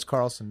about Magnus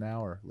Carlsen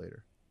now or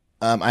later?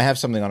 I have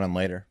something on him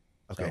later.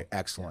 Okay,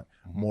 excellent.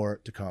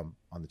 More to come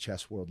on the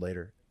chess world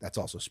later. That's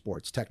also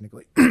sports,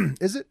 technically.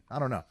 Is it? I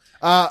don't know.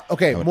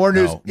 Okay, more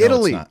news.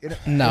 Italy.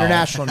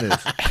 International news.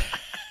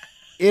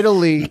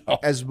 Italy,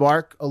 as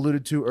Mark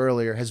alluded to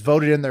earlier, has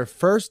voted in their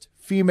first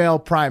female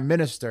prime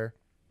minister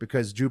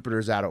because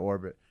Jupiter's out of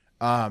orbit.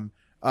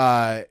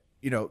 But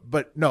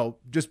no,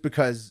 just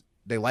because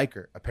they like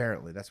her.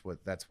 Apparently, that's what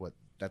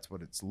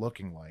it's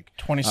looking like.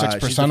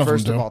 26% she's the of them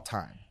first do. of all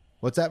time.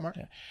 What's that, Mark?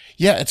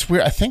 Yeah, it's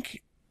weird. I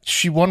think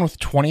she won with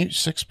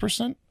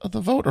 26% of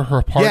the vote, or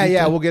her party.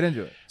 Yeah, we'll get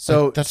into it.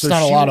 So that's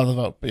not a lot of the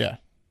vote, but yeah.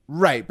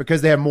 Right,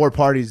 because they have more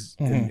parties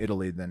in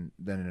Italy than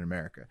in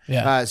America.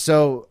 Yeah.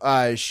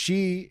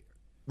 She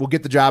will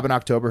get the job in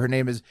October. Her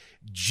name is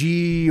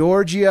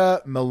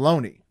Giorgia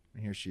Meloni.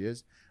 And here she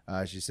is.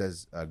 She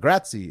says,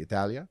 "Grazie,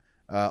 Italia,"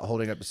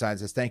 holding up a sign that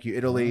says, "Thank you,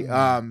 Italy."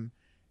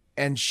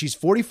 And she's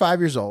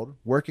 45 years old,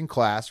 working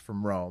class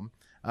from Rome,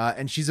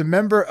 and she's a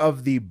member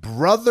of the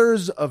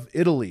Brothers of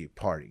Italy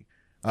party,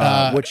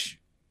 which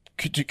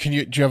do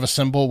you have a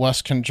symbol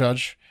Wes can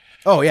judge?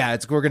 Oh yeah,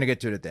 we're gonna get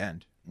to it at the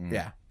end.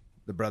 Yeah.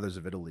 The Brothers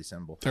of Italy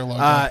symbol. Their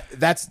logo.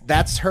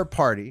 That's her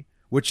party,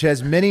 which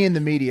has many in the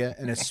media,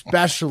 and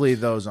especially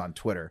those on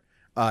Twitter,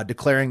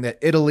 declaring that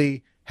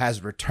Italy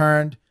has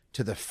returned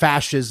to the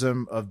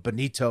fascism of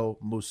Benito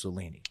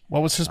Mussolini.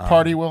 What was his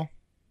party, Will?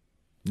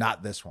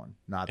 Not this one.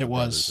 Not the it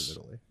Brothers was. of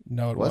Italy.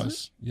 No, it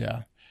was.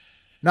 Yeah.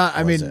 Not.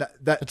 I mean,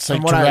 that it's from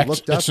like what direct. I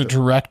looked up, It's a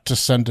direct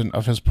descendant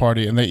of his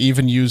party, and they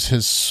even use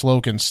his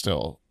slogan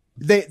still.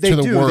 They do.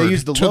 They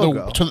use the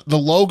logo. To the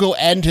logo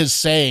and his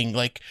saying,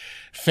 like,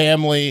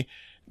 family,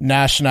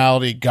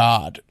 nationality,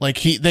 God.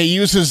 Like they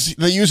use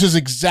his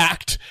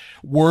exact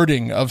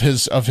wording of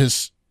his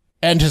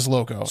and his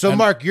logo. So, and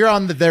Mark, you're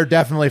on they're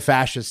definitely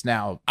fascist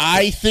now.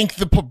 I think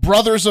the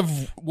brothers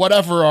of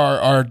whatever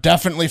are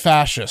definitely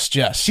fascist.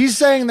 Yes, she's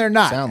saying they're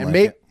not. Sound and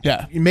like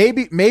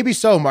maybe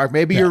so, Mark.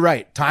 Maybe you're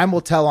right. Time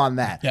will tell on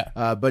that.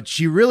 Yeah. But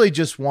she really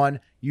just won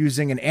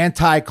using an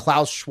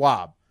anti-Klaus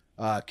Schwab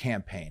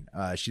campaign.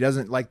 She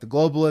doesn't like the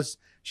globalists.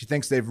 She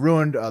thinks they've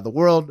ruined the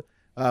world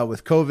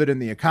with COVID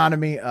and the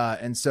economy.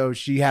 And so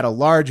she had a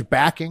large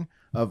backing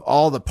of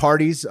all the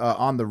parties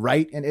on the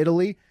right in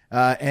Italy,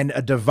 and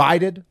a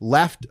divided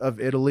left of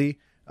Italy.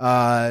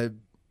 Turned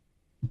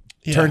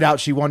out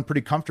she won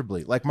pretty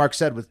comfortably. Like Mark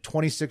said, with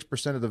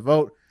 26% of the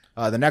vote.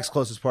 The next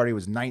closest party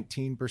was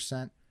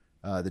 19%,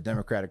 the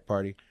Democratic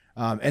Party.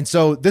 And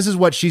so this is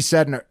what she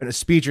said in a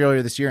speech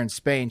earlier this year in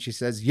Spain. She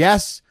says,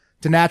 yes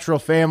to natural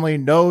family,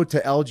 no to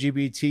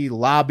LGBT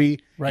lobby,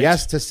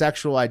 yes to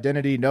sexual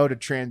identity, no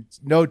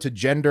to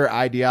gender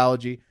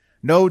ideology,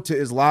 no to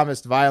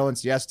Islamist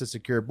violence, yes to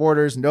secure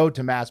borders, no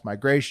to mass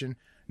migration,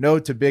 no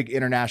to big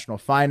international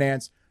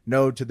finance,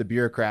 no to the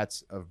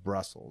bureaucrats of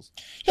Brussels.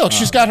 Yeah, look,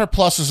 she's got her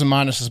pluses and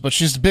minuses, but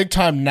she's big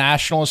time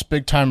nationalist,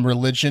 big time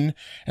religion,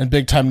 and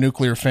big time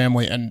nuclear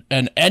family, and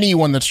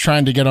anyone that's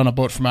trying to get on a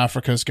boat from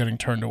Africa is getting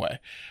turned away.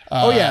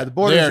 The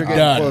borders are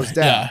getting closed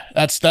down. Yeah,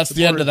 that's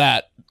the end of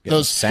that.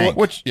 That's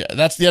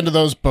the end of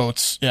those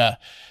boats. Yeah.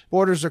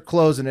 Borders are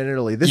closing in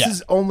Italy. This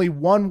is only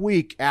 1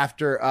 week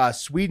after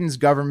Sweden's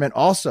government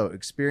also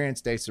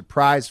experienced a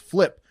surprise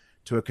flip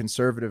to a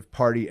conservative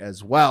party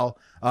as well.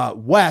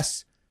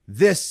 Wes,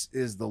 this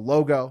is the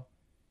logo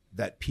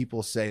that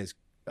people say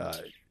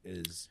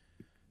is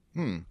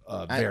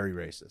very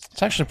racist.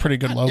 It's actually a pretty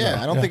good logo.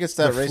 Yeah, I don't think it's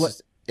that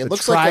racist. It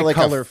looks like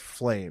a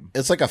flame.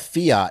 It's like a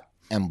Fiat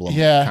emblem,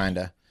 kind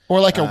of.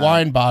 Or like a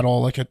wine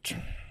bottle, like a...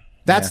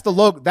 That's the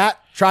logo. That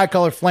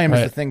tricolor flame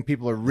is the thing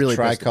people are really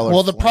tricolor.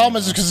 Well, the problem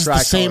is because it's the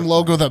same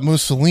logo that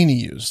Mussolini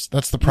used.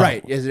 That's the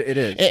problem. Right? It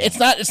is. It's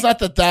not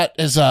that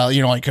is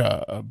like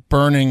a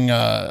burning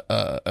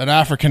an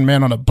African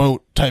man on a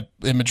boat type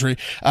imagery.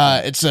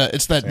 It's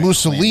that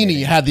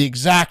Mussolini had the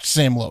exact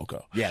same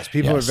logo. Yes,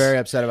 people are very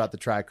upset about the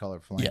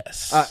tricolor flame.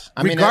 Yes,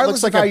 I mean,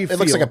 regardless of how you feel, it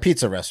looks like a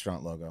pizza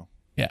restaurant logo.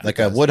 Yeah, like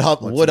a wood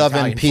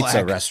oven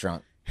pizza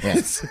restaurant.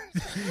 Yeah.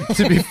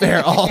 To be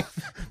fair, all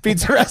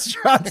pizza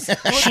restaurants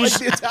look like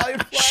the Italian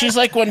flag. She's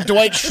like when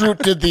Dwight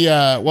Schrute did the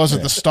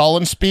the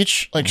Stalin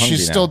speech. Like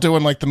she's still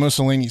doing like the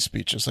Mussolini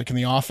speeches, like in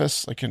The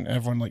Office, like and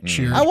everyone like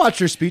cheered. I watched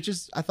her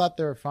speeches. I thought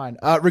they were fine.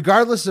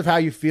 Regardless of how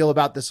you feel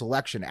about this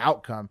election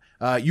outcome,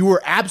 you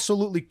were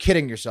absolutely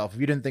kidding yourself if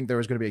you didn't think there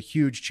was going to be a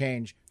huge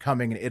change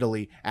coming in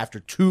Italy after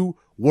 2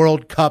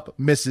 World Cup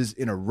misses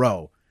in a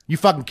row. You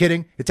fucking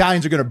kidding?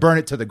 Italians are going to burn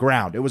it to the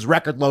ground. It was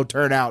record low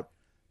turnout.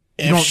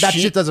 That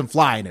shit doesn't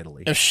fly in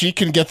Italy. If she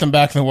can get them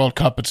back in the World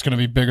Cup, it's going to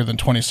be bigger than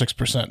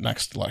 26%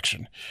 next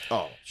election.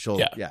 Oh,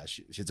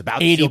 she's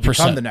about to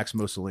become the next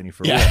Mussolini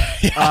for real.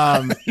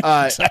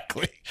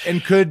 Exactly.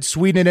 And could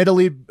Sweden and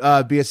Italy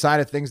be a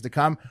sign of things to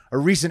come? A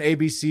recent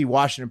ABC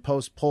Washington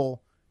Post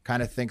poll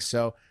kind of thinks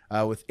so,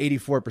 with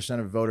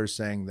 84% of voters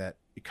saying that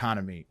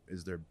economy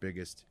is their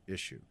biggest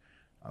issue.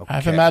 Okay. I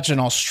imagine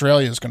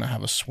Australia is going to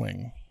have a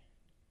swing.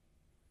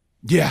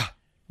 Yeah.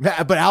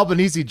 But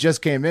Albanese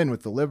just came in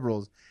with the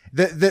Liberals.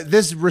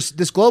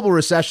 This global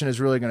recession is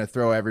really going to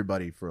throw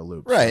everybody for a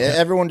loop. Right. So,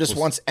 everyone just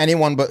wants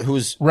anyone but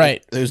who's not.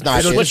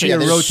 It'll just be a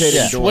rotating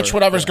door. Switch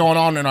whatever's going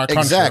on in our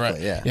country.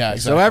 Exactly. Right? Yeah.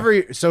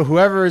 Exactly. So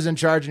whoever is in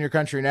charge in your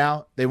country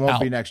now, they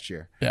won't be next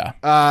year.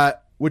 Yeah.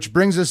 Which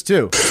brings us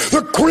to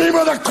the cream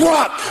of the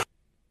crop.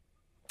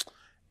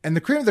 And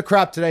the cream of the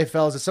crop today,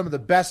 fellas, is some of the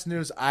best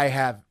news I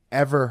have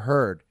ever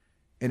heard.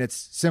 And it's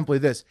simply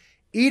this: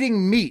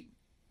 eating meat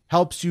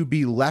helps you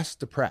be less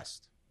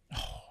depressed.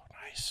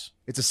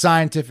 It's a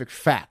scientific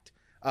fact.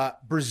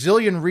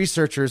 Brazilian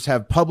researchers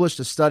have published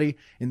a study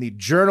in the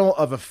Journal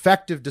of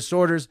Affective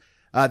Disorders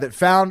that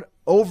found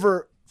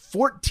over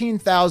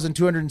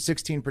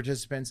 14,216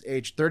 participants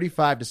aged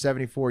 35 to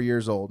 74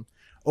 years old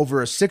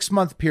over a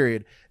 6-month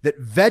period that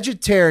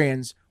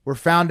vegetarians were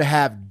found to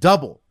have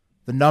double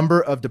the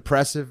number of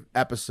depressive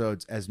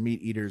episodes as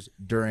meat eaters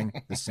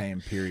during the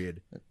same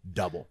period.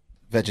 Double.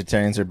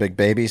 Vegetarians are big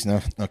babies?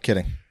 No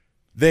kidding.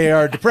 They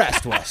are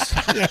depressed, Wes.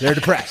 They're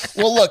depressed.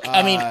 Well, look,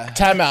 I mean,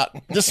 time out.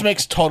 This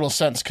makes total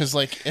sense because,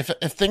 like, if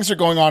things are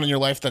going on in your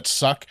life that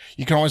suck,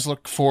 you can always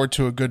look forward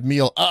to a good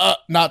meal.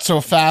 Not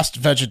so fast,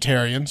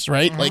 vegetarians,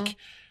 right? Mm-hmm. Like,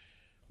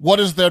 what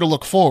is there to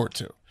look forward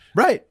to?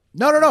 Right.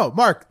 No.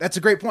 Mark, that's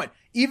a great point.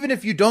 Even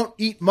if you don't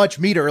eat much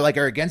meat or like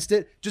are against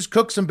it, just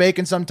cook some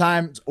bacon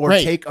sometimes or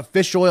take a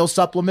fish oil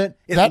supplement.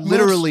 It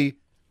literally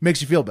makes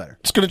you feel better.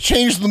 It's going to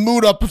change the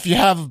mood up if you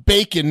have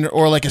bacon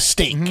or like a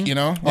steak, you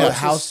know? Oh, the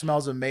house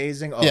smells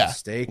amazing. Oh,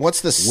 steak.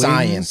 What's the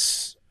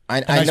science?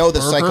 I know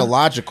the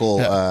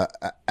psychological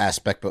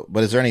aspect,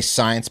 but is there any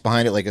science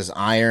behind it? Like, is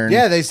iron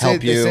they say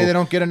help you? They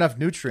don't get enough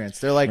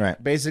nutrients. They're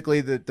like, basically,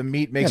 the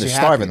meat makes you happy.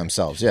 They're starving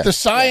themselves, The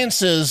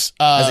science is...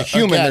 as a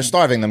human, they're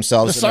starving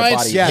themselves and their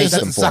body hates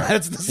them for it.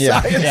 That's the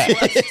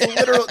science.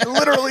 That's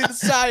literally the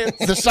science.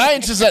 The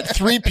science is at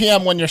 3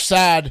 p.m. when you're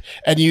sad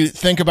and you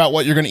think about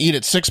what you're going to eat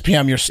at 6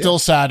 p.m., you're still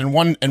sad in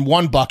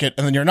one bucket,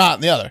 and then you're not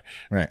in the other.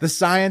 Right. The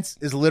science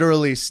is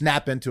literally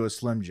snap into a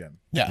Slim Jim.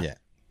 Yeah.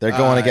 They're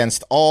going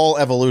against all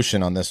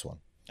evolution on this one.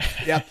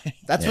 Yep.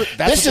 That's what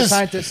the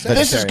scientists say.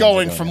 This is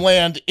going from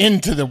land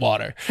into the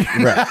water.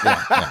 Right.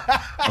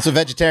 Yeah. That's what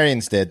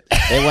vegetarians did.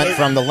 They went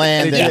from the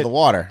land into the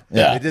water.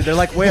 Yeah. They did. They're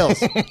like whales.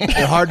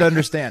 They're hard to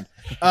understand.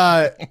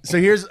 So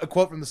here's a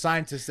quote from the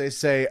scientists. They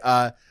say,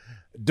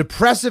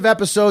 depressive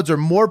episodes are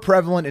more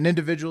prevalent in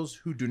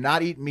individuals who do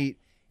not eat meat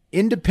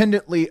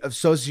independently of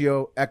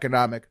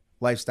socioeconomic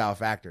lifestyle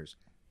factors.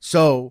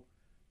 So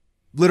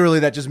literally,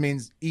 that just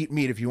means eat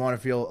meat if you want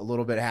to feel a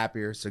little bit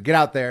happier. So get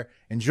out there,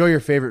 enjoy your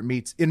favorite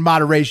meats in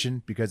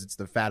moderation because it's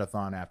the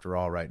fat-a-thon after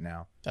all right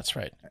now. That's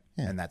right.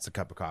 And that's a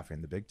cup of coffee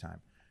in the big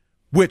time,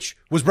 which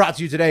was brought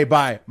to you today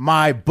by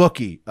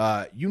MyBookie.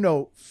 You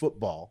know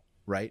football,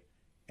 right?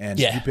 And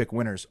you pick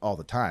winners all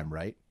the time,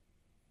 right?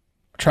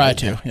 Try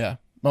to, yeah.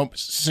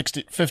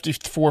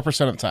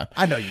 54% of the time.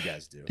 I know you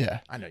guys do.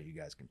 Yeah. I know you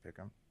guys can pick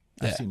them.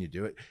 I've seen you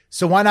do it.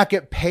 So why not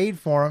get paid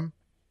for them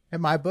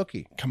at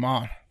MyBookie? Come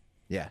on.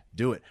 Yeah,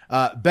 do it.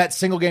 Bet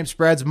single game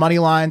spreads, money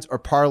lines, or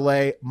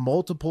parlay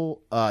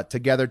multiple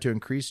together to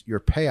increase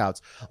your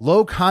payouts.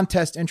 Low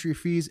contest entry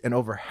fees and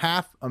over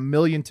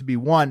 $500,000 to be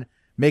won.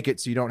 Make it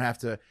so you don't have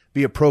to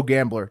be a pro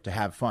gambler to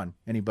have fun.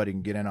 Anybody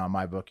can get in on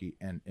MyBookie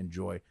and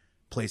enjoy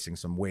placing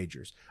some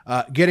wagers.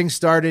 Getting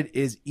started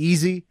is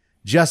easy.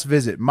 Just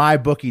visit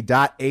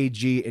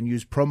mybookie.ag and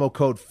use promo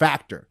code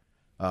FACTOR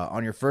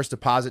on your first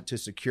deposit to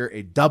secure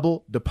a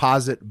double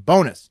deposit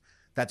bonus.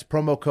 That's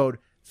promo code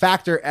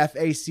FACTOR,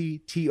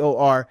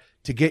 FACTOR,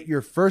 to get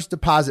your first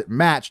deposit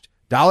matched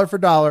dollar for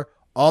dollar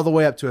all the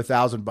way up to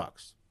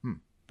 $1,000.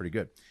 Pretty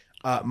good.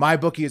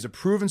 MyBookie is a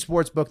proven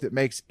sports book that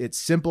makes it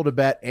simple to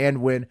bet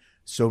and win.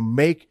 So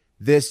make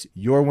this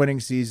your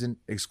winning season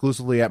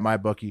exclusively at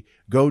MyBookie.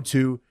 Go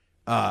to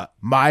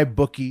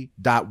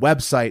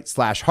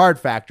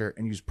mybookie.website/hardfactor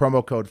and use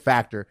promo code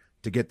FACTOR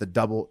to get the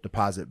double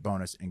deposit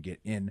bonus and get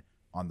in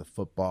on the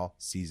football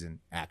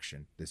season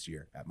action this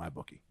year at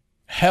MyBookie.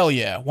 Hell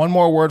yeah. One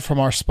more word from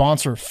our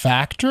sponsor,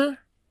 Factor.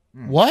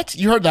 What?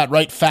 You heard that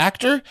right,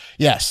 Factor?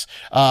 Yes.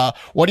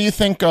 What do you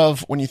think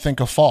of when you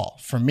think of fall?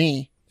 For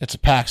me, it's a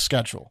packed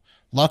schedule.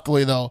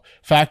 Luckily, though,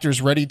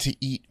 Factor's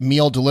ready-to-eat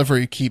meal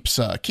delivery keeps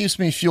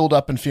me fueled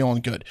up and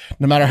feeling good.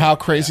 No matter how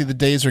crazy the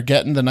days are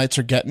getting, the nights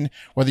are getting,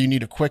 whether you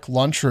need a quick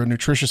lunch or a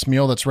nutritious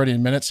meal that's ready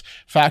in minutes,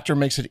 Factor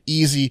makes it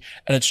easy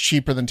and it's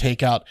cheaper than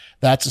takeout.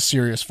 That's a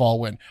serious fall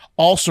win.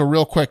 Also,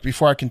 real quick,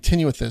 before I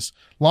continue with this,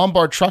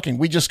 Lombard Trucking,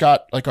 we just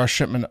got like our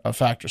shipment of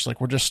Factors.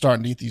 Like we're just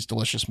starting to eat these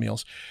delicious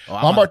meals.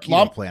 Lombard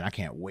plan. I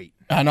can't wait.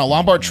 I know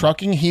Lombard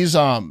Trucking. He's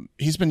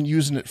been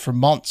using it for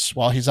months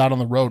while he's out on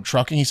the road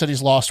trucking. He said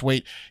he's lost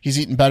weight. He's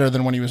eating better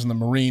than when he was in the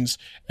Marines.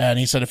 And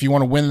he said if you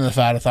want to win the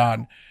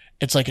Fatathon,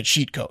 it's like a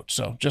cheat code.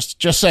 So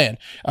just saying,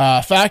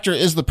 Factor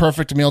is the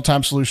perfect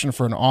mealtime solution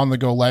for an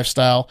on-the-go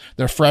lifestyle.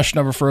 Their fresh,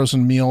 never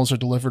frozen meals are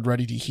delivered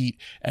ready to heat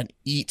and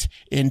eat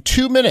in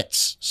 2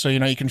 minutes. So,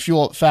 you can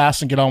fuel it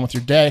fast and get on with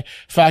your day.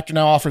 Factor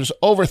now offers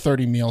over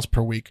 30 meals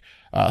per week.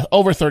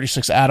 Over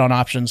 36 add-on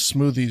options,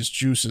 smoothies,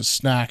 juices,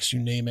 snacks, you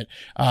name it.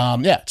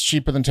 It's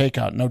cheaper than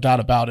takeout, no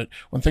doubt about it.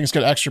 When things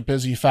get extra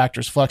busy,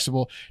 Factor's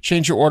flexible.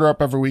 Change your order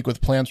up every week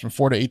with plans from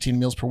 4 to 18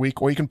 meals per week,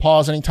 or you can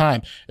pause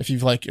anytime. If you're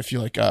like,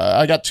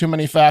 I got too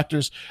many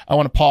Factors, I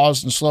want to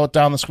pause and slow it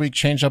down this week,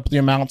 change up the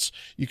amounts,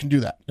 you can do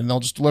that. And they'll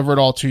just deliver it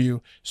all to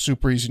you.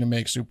 Super easy to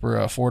make, super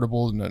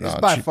affordable. And it's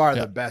by far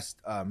the best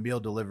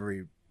meal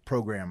delivery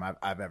program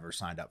I've ever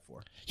signed up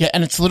for. Yeah,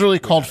 and it's literally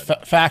called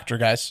Factor,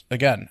 guys.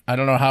 Again, I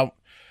don't know how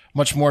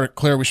much more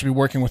clear we should be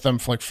working with them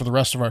for the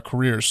rest of our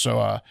careers.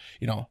 So,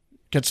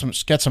 get some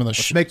of the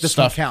Let's make this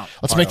stuff. one count.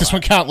 Let's make this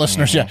one count,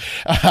 listeners.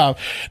 Mm-hmm. Yeah.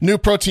 New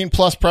Protein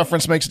Plus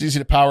preference makes it easy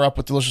to power up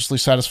with deliciously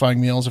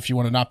satisfying meals if you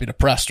want to not be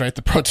depressed, right?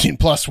 The Protein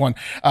Plus one.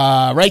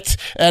 Right.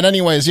 And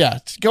anyways,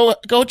 go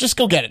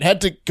get it.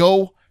 Head to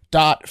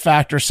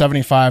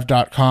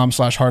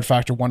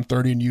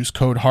go.factor75.com/hardfactor130 and use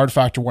code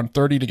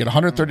hardfactor130 to get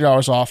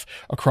 $130 off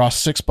across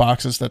 6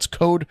 boxes. That's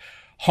code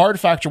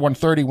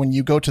hardfactor130 when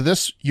you go to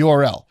this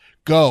URL.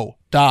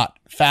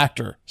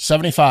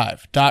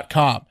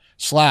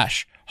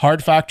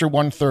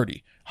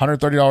 go.factor75.com/hardfactor130.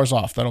 $130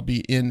 off. That'll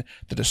be in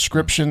the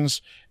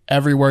descriptions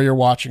everywhere you're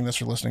watching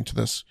this or listening to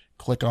this.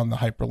 Click on the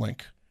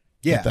hyperlink.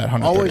 Yeah, that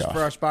always off.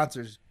 For our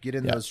sponsors, get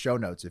in those show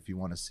notes if you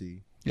want to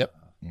see. Yep.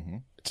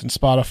 It's in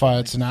Spotify,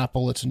 it's in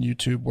Apple, it's in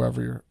YouTube,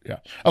 wherever you're. Yeah.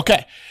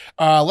 Okay.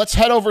 Let's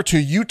head over to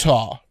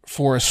Utah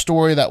for a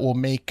story that will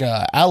make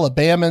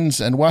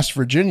Alabamans and West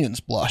Virginians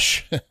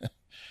blush.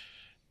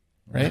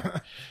 Right?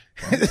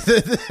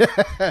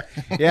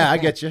 Yeah, I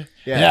get you.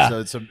 Yeah.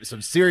 So it's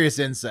some serious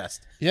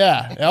incest.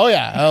 Yeah. Oh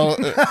yeah.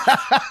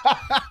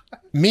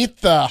 Meet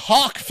the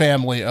Hawk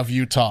family of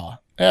Utah.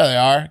 There they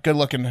are. Good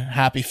looking,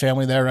 happy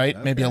family there, right?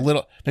 Okay. Maybe a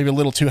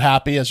little too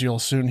happy, as you'll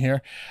soon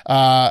hear.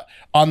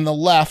 On the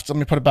left, let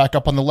me put it back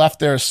up. On the left,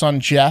 there is son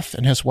Jeff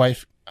and his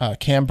wife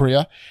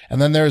Cambria,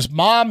 and then there's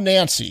mom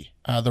Nancy,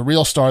 the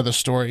real star of the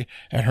story,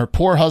 and her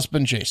poor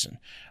husband Jason.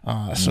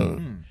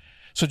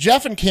 So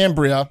Jeff and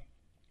Cambria,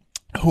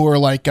 who are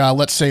like,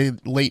 let's say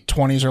late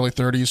 20s, early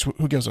 30s.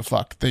 Who gives a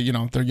fuck? They're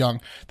young.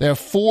 They have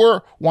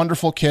 4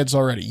 wonderful kids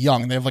already,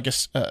 young. They have like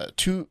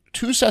two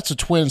sets of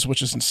twins,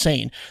 which is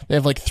insane. They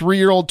have like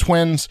 3-year-old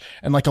twins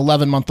and like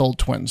 11-month-old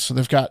twins. So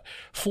they've got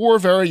 4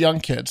 very young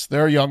kids.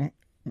 They're a young,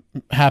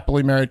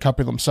 happily married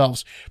couple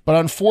themselves. But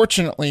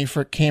unfortunately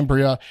for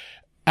Cambria,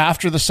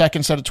 after the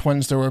second set of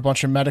twins, there were a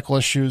bunch of medical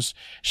issues.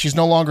 She's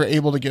no longer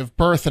able to give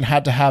birth and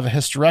had to have a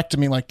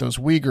hysterectomy like those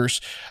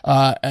Uyghurs.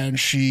 And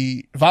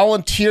she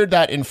volunteered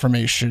that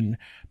information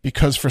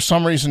because for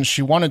some reason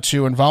she wanted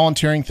to, and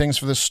volunteering things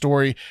for this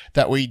story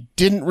that we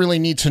didn't really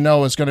need to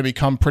know is going to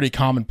become pretty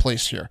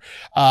commonplace here.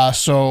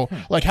 So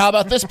how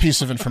about this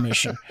piece of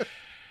information?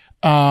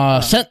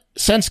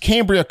 Since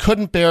Cambria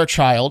couldn't bear a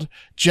child,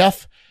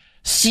 Jeff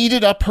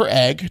seeded up her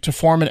egg to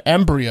form an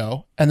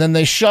embryo, and then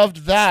they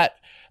shoved that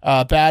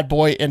bad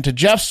boy into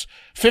Jeff's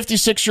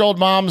 56-year-old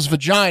mom's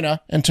vagina,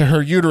 into her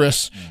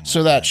uterus,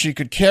 so that she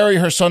could carry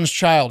her son's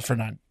child for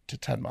 9 to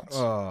 10 months.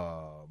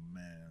 Oh,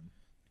 man.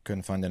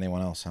 Couldn't find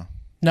anyone else, huh?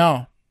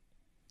 No,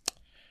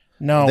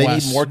 they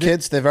Wes. need more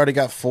kids. They've already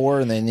got 4,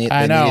 and they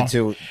needed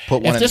to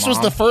put one. If this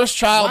was the first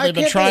child they've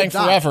been trying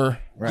forever,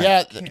 right.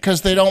 Yeah,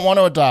 because they don't want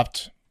to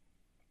adopt.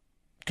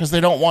 Because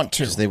they don't want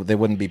to. Because they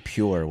wouldn't be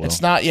pure. Will.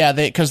 It's not,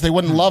 because they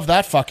wouldn't love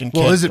that fucking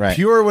kid. Well, is it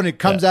pure when it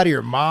comes out of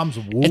your mom's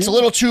womb? It's a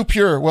little too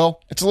pure, Will.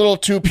 It's a little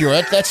too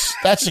pure.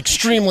 That's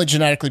extremely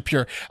genetically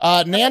pure.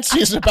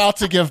 Nancy is about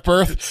to give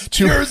birth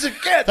to... Pure as it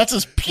gets. That's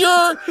as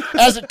pure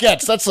as it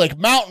gets. That's like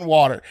mountain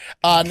water.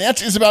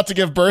 Nancy is about to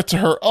give birth to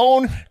her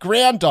own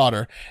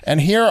granddaughter.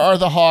 And here are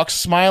the Hawks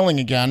smiling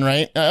again,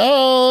 right?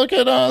 Oh, look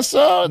at us.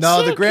 Oh,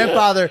 no, the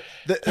grandfather...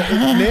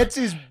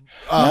 Nancy's...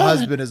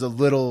 husband is a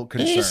little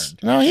concerned.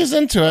 He's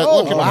into it.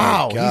 Oh, look at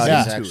wow. him. He's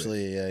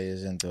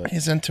into it.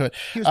 He's into it.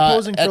 He was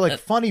posing for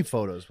funny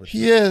photos with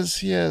He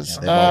is. Yeah,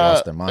 they've all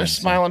lost their minds. They're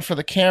smiling for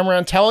the camera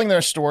and telling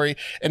their story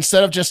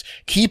instead of just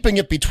keeping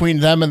it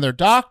between them and their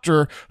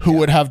doctor, who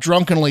would have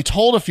drunkenly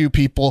told a few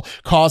people,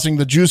 causing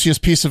the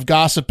juiciest piece of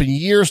gossip in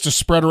years to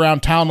spread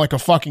around town like a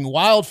fucking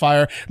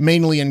wildfire,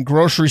 mainly in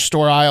grocery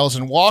store aisles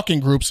and walking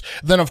groups.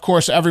 Then, of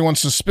course,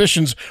 everyone's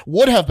suspicions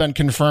would have been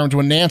confirmed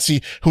when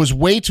Nancy, who was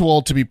way too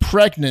old to be pregnant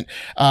pregnant,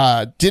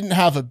 didn't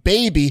have a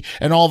baby,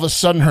 and all of a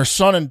sudden her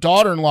son and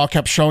daughter-in-law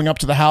kept showing up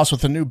to the house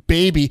with a new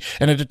baby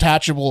in a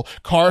detachable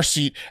car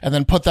seat, and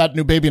then put that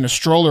new baby in a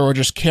stroller or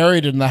just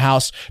carried it in the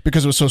house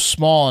because it was so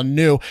small and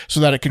new so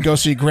that it could go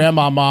see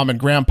grandma, mom, and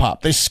grandpa.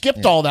 They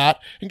skipped all that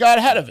and got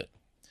ahead of it.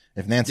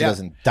 If Nancy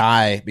doesn't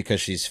die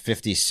because she's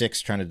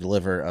 56 trying to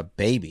deliver a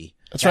baby.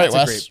 That's right, Wes.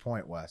 That's a great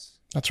point, Wes.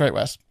 That's right,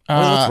 Wes.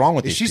 What's wrong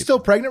with these Is she people? still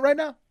pregnant right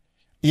now?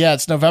 Yeah,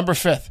 it's November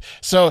 5th.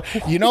 So,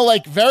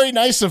 like very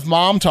nice of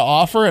mom to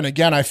offer. And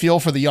again, I feel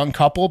for the young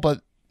couple,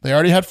 but they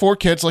already had 4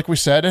 kids, like we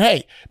said. And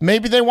hey,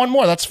 maybe they want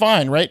more. That's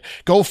fine, right?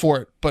 Go for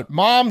it. But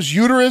mom's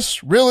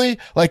uterus, really?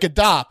 Like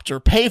adopt or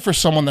pay for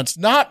someone that's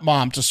not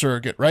mom to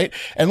surrogate, right?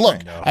 And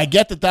look, I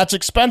get that that's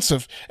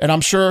expensive. And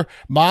I'm sure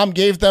mom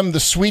gave them the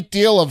sweet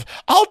deal of,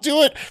 I'll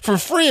do it for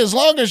free as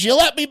long as you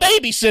let me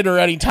babysit her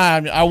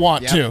anytime I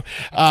want to.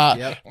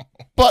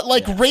 But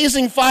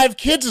raising 5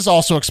 kids is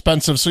also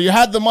expensive. So you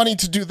had the money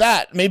to do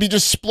that. Maybe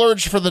just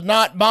splurge for the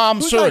not mom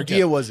Whose surrogate.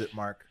 idea was it,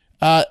 Mark?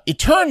 It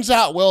turns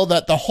out, Will,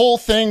 that the whole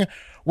thing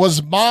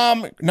was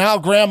mom, now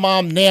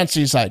grandmom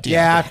Nancy's idea.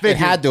 Yeah, I It figured.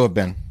 had to have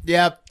been.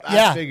 Yep,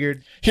 I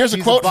figured. Here's a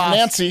She's quote boss.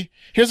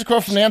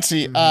 from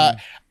Nancy.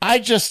 I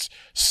just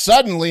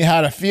suddenly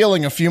had a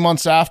feeling a few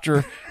months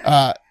after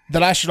that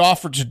I should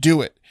offer to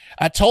do it.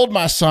 I told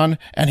my son,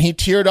 and he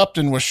teared up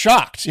and was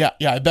shocked. Yeah,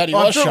 I bet he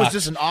I'm was sure shocked. it was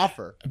just an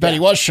offer. I bet he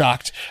was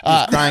shocked. He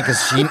was crying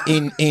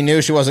because he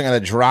knew she wasn't going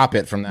to drop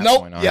it from that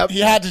point on. He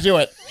had to do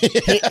it.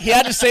 he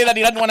had to say that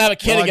he doesn't want to have a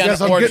kid Well, I again. guess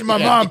I'm getting my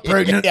mom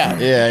pregnant.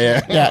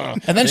 Yeah.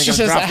 And then she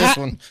says,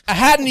 I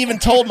hadn't even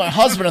told my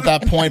husband at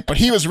that point, but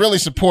he was really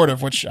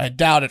supportive, which I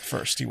doubt at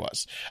first he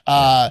was.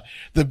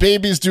 The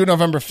baby's due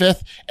November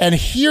 5th. And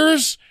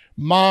here's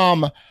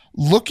mom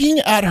looking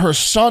at her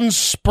son's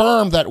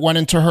sperm that went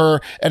into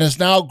her and is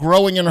now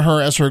growing in her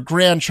as her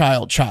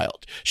grandchild.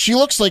 She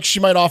looks like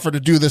she might offer to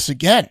do this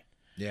again.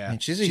 Yeah. I mean,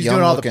 she's doing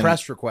young all looking- the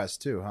press requests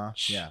too, huh?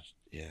 Yeah.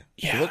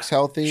 She looks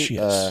healthy. She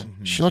is.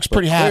 She looks but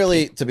pretty happy.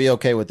 Clearly, to be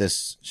okay with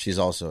this, she's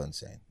also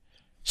insane.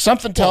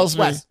 Something tells me.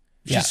 Wes,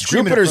 she's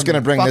screaming it Jupiter's from going to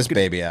the bring this fucking-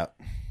 baby out.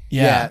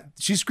 Yeah.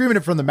 She's screaming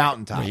it from the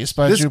mountaintop. Raised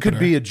by This Jupiter. could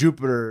be a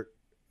Jupiter.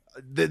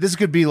 This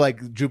could be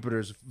like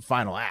Jupiter's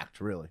final act,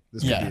 really.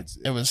 This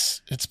could be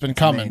It's been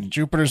coming.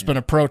 Jupiter's been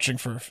approaching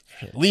for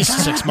at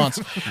least 6 months.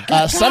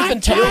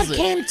 Something tells it.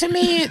 Came to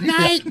me at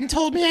night and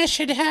told me I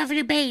should have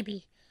your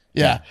baby.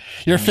 Yeah,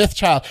 your 5th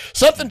child.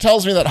 Something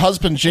tells me that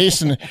husband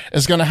Jason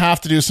is going to have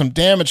to do some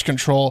damage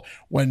control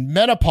when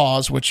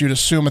menopause, which you'd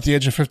assume at the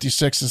age of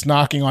 56 is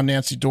knocking on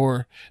Nancy's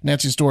door,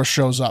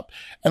 shows up.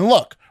 And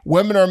look,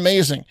 women are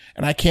amazing,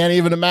 and I can't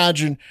even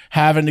imagine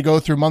having to go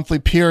through monthly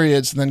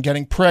periods and then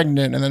getting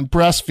pregnant and then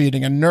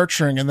breastfeeding and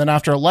nurturing, and then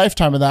after a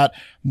lifetime of that,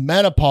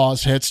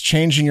 menopause hits,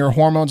 changing your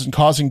hormones and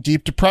causing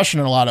deep depression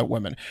in a lot of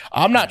women.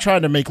 I'm not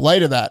trying to make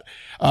light of that.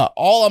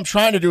 All I'm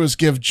trying to do is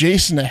give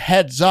Jason a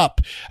heads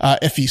up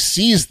if he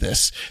sees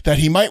this, that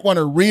he might want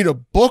to read a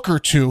book or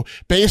two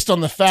based on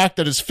the fact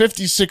that his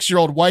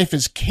 56-year-old wife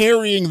is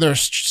carrying their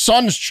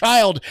son's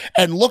child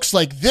and looks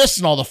like this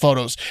in all the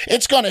photos.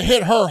 It's going to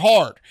hit her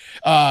hard.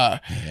 Yeah,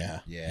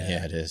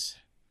 it is.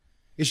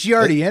 Is she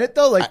already in it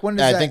though? Like when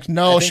does I that? think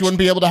No, she wouldn't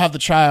be able to have the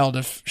child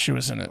if she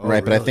was in it.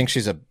 right, but I think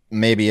she's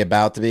maybe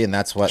about to be, and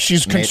that's what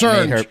She's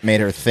concerned.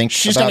 Made her think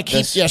She's about going to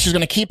keep, this. she's going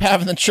to keep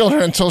having the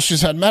children until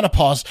she's had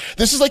menopause.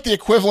 This is like the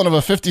equivalent of a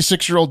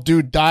 56-year-old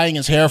dude dyeing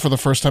his hair for the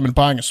first time and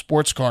buying a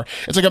sports car.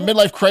 It's like a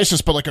midlife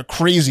crisis, but like a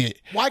crazy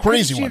Why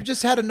couldn't she one. have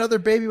just had another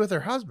baby with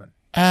her husband?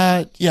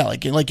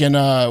 Like in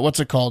what's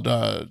it called?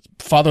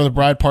 Father of the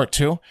Bride Part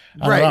 2. I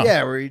don't Right? know.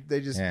 Yeah, where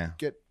they just Yeah.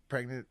 get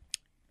pregnant.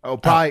 Oh,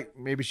 probably.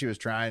 Maybe she was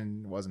trying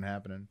and it wasn't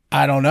happening.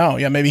 I don't know.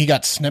 Yeah, maybe he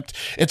got snipped.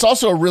 It's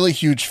also a really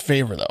huge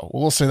favor, though.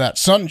 We'll say that.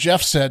 Son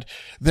Jeff said,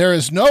 there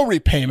is no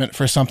repayment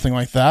for something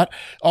like that.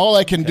 All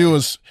I can do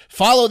is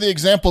follow the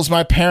examples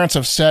my parents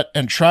have set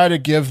and try to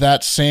give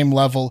that same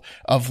level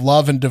of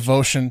love and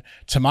devotion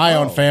to my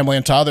own family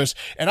and to others.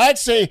 And I'd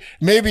say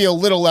maybe a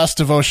little less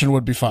devotion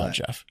would be fine,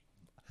 Jeff.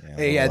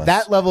 Yeah,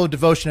 that level of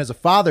devotion as a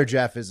father,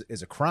 Jeff, is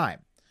a crime.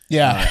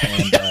 Yeah.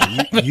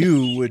 And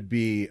you would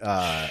be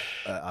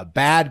a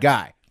bad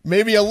guy.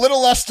 Maybe a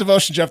little less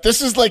devotion, Jeff.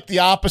 This is like the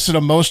opposite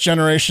of most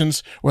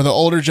generations, where the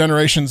older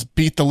generations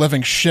beat the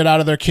living shit out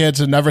of their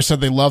kids and never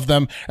said they loved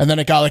them. And then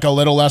it got like a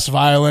little less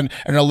violent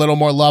and a little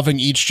more loving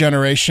each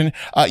generation.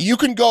 You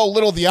can go a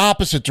little the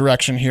opposite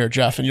direction here,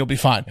 Jeff, and you'll be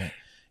fine.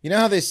 You know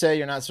how they say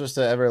you're not supposed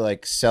to ever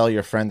like sell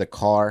your friend a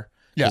car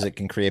because it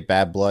can create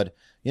bad blood?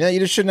 You know,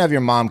 you just shouldn't have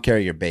your mom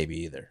carry your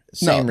baby either.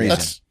 Same reason.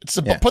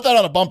 Put that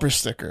on a bumper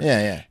sticker.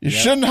 Yeah. You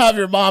shouldn't have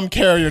your mom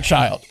carry your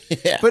child.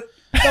 But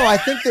no, I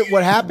think that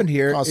what happened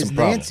here Cause is some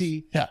problems.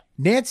 Nancy. Yeah.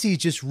 Nancy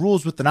just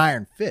rules with an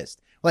iron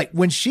fist. Like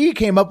when she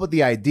came up with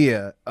the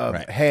idea of,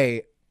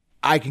 "Hey,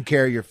 I can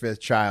carry your 5th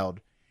child,"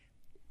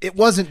 it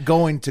wasn't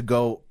going to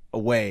go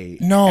away.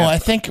 No, I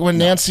think when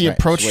Nancy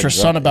approached She her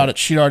wouldn't son go, about it,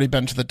 she'd already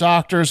been to the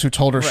doctors who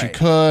told her she Right.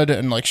 could,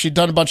 and like she'd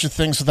done a bunch of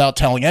things without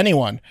telling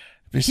anyone.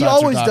 He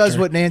always does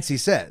what Nancy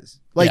says.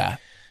 Like, Yeah.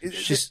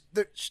 She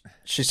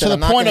To said, the "I'm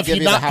not point going to of give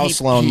he you the not- house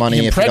he- loan he money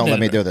if you don't let impregnated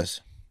me her. do this."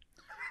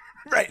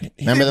 Right.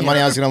 Remember the money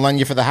I was going to lend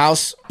you for the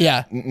house?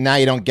 Yeah. Now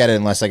you don't get it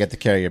unless I get to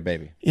carry your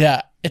baby.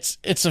 Yeah.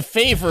 It's a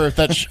favor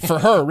that for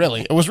her,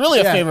 really. It was really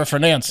a favor for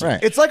Nancy.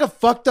 Right. It's like a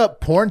fucked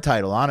up porn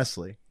title,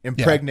 honestly.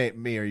 Impregnate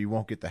me or you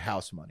won't get the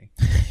house money.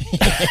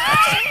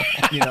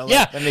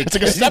 It's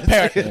like a step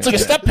parent. It's like a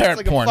step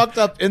parent it's like porn. A fucked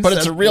up incest but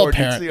it's a real porn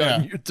parent. you see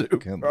on Yeah.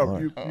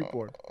 YouTube.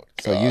 Porn.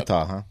 So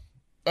Utah, huh?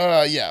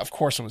 Yeah, of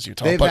course it was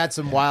Utah. They've had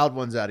some wild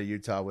ones out of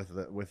Utah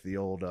with the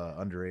old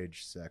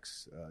underage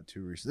sex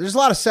too recently. There's a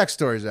lot of sex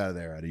stories out of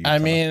there. Out of Utah. I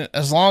mean,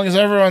 as long as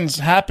everyone's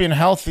happy and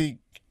healthy,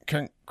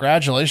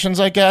 congratulations,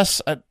 I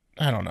guess. I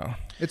don't know.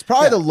 It's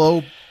probably the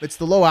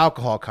low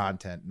alcohol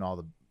content and all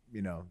the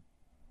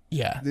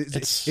Yeah.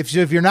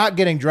 If you're not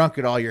getting drunk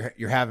at all,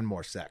 you're having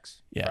more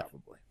sex. Yeah. Probably.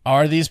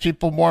 Are these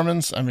people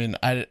Mormons? I mean,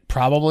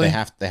 probably they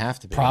have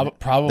to be.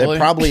 Probably they're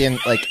probably in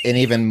like an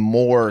even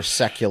more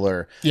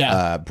secular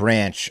Yeah.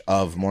 branch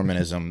of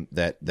Mormonism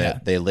that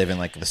they live in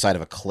like the side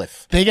of a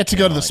cliff. They get to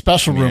go to the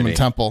special room in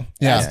temple.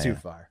 Yeah. That's too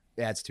far.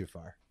 Yeah, it's too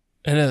far.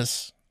 It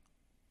is.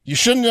 You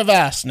shouldn't have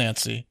asked,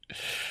 Nancy.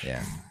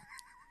 Yeah.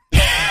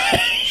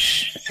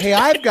 Hey,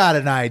 I've got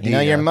an idea. You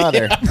know your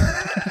mother.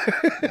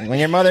 When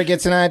your mother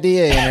gets an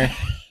idea in her,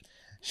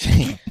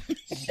 she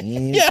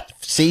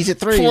sees it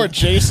through. Poor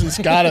Jason's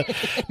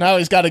now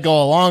he's got to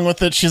go along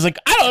with it. She's like,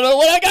 I don't know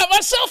what I got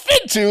myself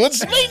into.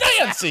 It's me,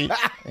 Nancy.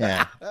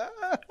 Yeah.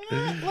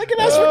 Look at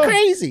us, we're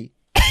crazy.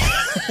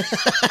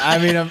 I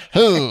mean,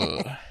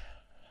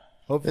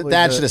 hopefully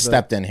Dad should have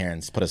stepped in here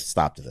and put a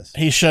stop to this.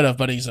 He should have,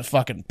 but he's a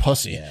fucking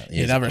pussy. Yeah,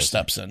 he never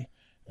steps in.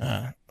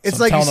 It's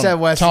like you said,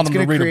 Wes. Telling him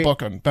to read a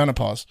book on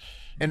menopause.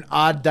 An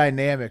odd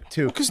dynamic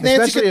too, because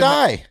Nancy could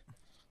die.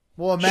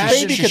 Well,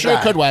 imagine she sure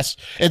could, Wes.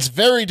 It's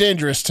very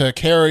dangerous to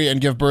carry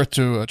and give birth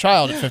to a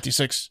child at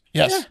 56.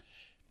 Yes. Yeah.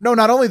 No,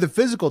 not only the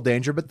physical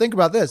danger, but think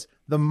about this: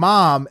 the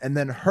mom and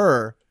then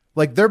her.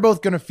 Like, they're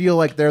both going to feel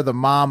like they're the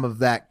mom of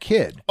that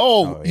kid.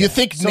 You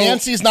think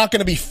Nancy's not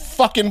going to be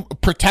fucking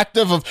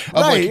protective of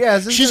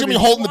right, she's going to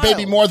be holding the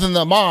baby more than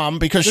the mom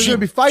because there's going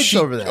to be fights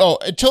over that. Oh,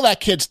 until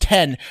that kid's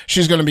 10,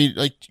 she's going to be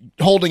like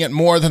holding it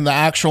more than the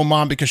actual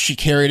mom because she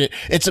carried it.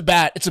 It's a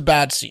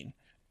bad scene.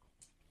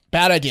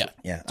 Bad idea.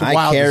 Yeah,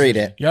 I carried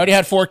it. You already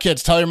had 4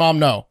 kids. Tell your mom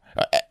no.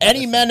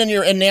 Any men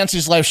in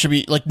Nancy's life should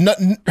be like,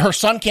 her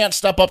son can't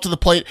step up to the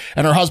plate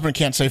and her husband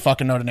can't say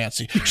fucking no to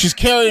Nancy. She's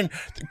carrying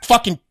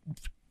fucking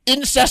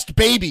incest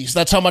babies.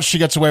 That's how much she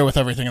gets away with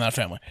everything in that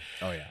family.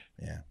 Oh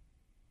yeah.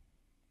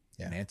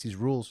 Yeah. Nancy's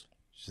rules.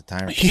 She's a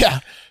tyrant. Yeah.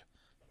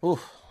 Ooh.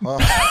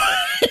 Well,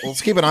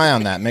 let's keep an eye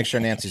on that. Make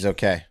sure Nancy's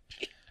okay.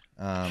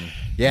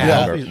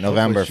 November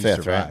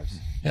 5th, right?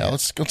 Yeah.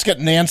 Let's get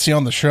Nancy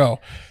on the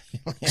show.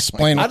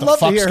 Explain what I'd the love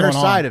fuck's to hear her going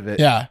on. side of it.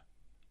 Yeah.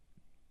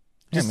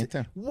 Yeah, me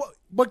too.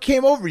 What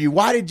came over you?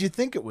 Why did you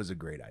think it was a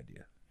great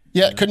idea?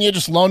 Yeah. Couldn't you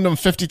just loan them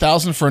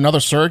 $50,000 for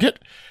another surrogate?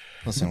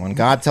 Listen, when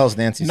God tells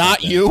Nancy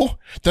not something, you,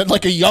 that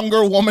like a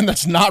younger woman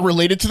that's not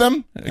related to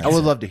them. I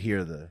would love to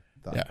hear the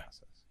thought process.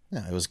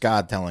 Yeah, it was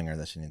God telling her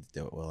that she needed to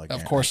do it. Well, like,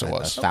 of course it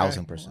was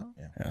 1,000%.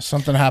 Yeah,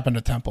 something happened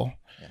at Temple.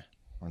 Yeah,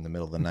 or in the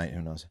middle of the night,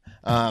 who knows?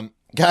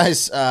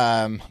 Guys,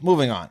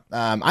 moving on.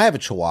 I have a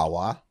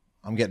Chihuahua.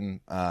 I'm getting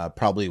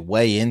probably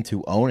way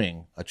into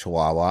owning a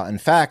Chihuahua. In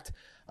fact,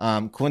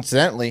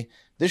 coincidentally,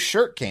 this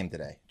shirt came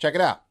today. Check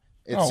it out.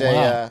 It's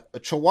a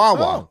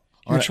Chihuahua. Oh,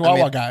 you're a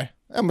Chihuahua guy.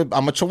 I'm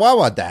a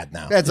Chihuahua dad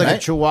now. That's like a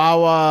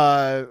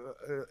Chihuahua,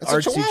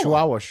 artsy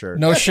Chihuahua shirt.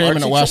 No shame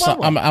in it, Wes.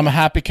 I'm a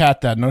happy cat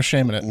dad. No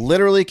shame in it.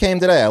 Literally came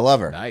today. I love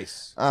her.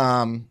 Nice.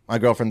 My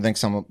girlfriend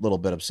thinks I'm a little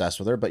bit obsessed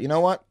with her, but you know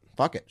what?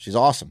 Fuck it. She's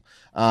awesome.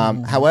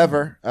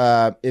 However,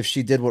 if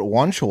she did what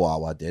one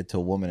Chihuahua did to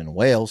a woman in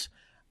Wales,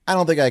 I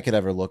don't think I could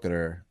ever look at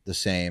her the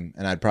same,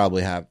 and I'd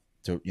probably have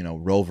to,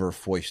 rover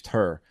foist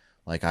her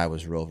like I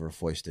was rover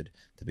foisted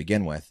to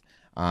begin with.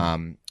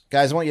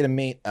 Guys, I want you to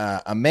meet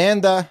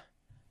Amanda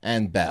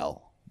and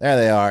Belle. There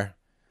they are.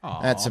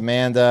 Aww. That's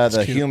Amanda,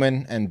 the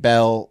human, and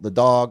Belle, the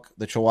dog,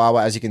 the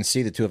Chihuahua. As you can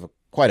see, the two have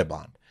quite a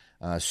bond.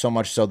 So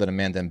much so that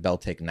Amanda and Belle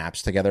take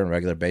naps together on a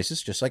regular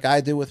basis, just like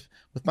I do with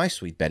my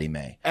sweet Betty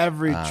May.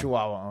 Every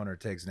Chihuahua owner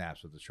takes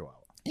naps with the Chihuahua.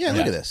 Yeah,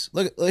 look at this.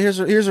 Look, here's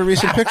a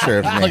recent picture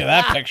of me. Look at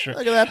that picture.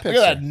 Look at that picture.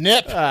 Look at that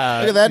nip. Look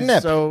at that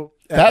nip. So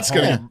that's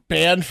going to be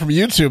banned from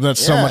YouTube.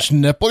 That's so much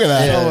nip. Look at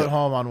that. So at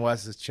home on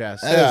Wes's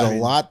chest. There's a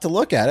lot to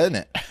look at, isn't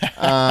it?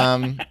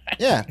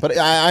 Yeah, but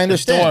I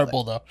understand.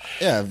 Adorable though.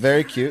 Yeah,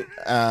 very cute.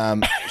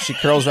 She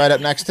curls right up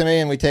next to me,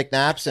 and we take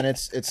naps, and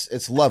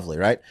it's lovely,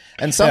 right?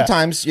 And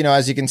sometimes,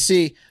 as you can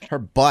see, her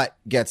butt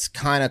gets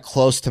kind of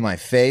close to my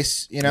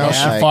face.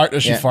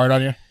 Does she fart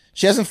on you?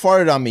 She hasn't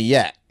farted on me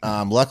yet.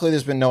 Luckily,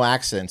 there's been no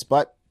accidents,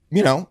 but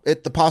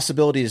the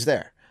possibility is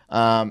there.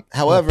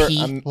 However,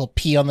 little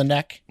pee on the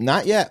neck.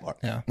 Not yet.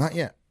 Yeah, not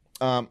yet.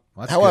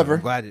 However,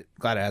 glad it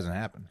hasn't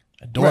happened.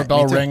 A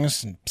doorbell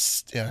rings. And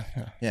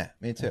yeah,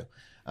 me too.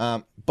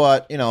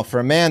 But for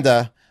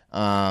Amanda,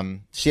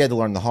 she had to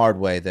learn the hard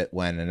way that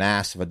when an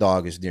ass of a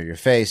dog is near your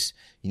face,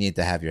 you need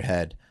to have your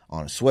head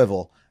on a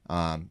swivel.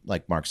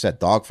 Like Mark said,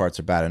 dog farts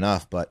are bad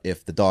enough, but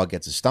if the dog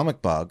gets a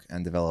stomach bug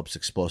and develops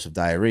explosive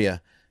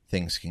diarrhea,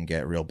 things can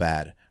get real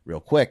bad real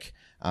quick.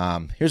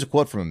 Here's a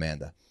quote from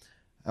Amanda.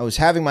 I was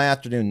having my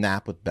afternoon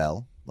nap with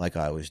Belle, like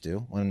I always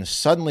do, when I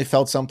suddenly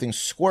felt something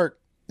squirt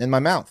in my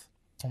mouth.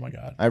 Oh, my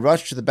God. I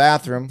rushed to the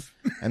bathroom,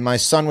 and my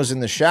son was in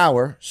the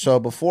shower, so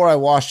before I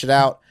washed it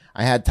out,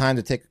 I had time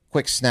to take a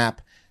quick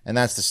snap, and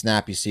that's the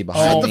snap you see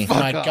behind me. Oh,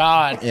 my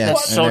God. Yeah,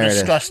 That's so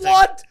disgusting.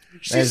 What?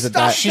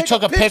 She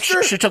took a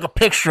picture. She took a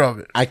picture of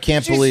it. I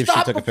can't believe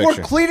she took a picture.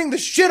 Before cleaning the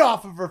shit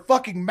off of her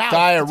fucking mouth.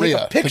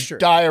 Diarrhea. Take a picture. The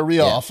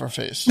diarrhea off her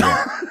face.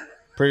 Yeah.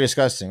 Pretty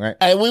disgusting, right?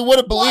 And we would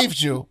have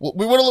believed you.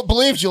 We would have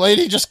believed you,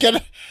 lady. Just get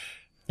it.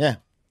 Yeah.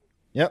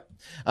 Yep.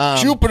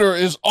 Jupiter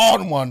is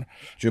on one.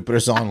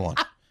 Jupiter's on one.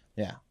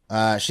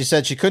 Yeah. She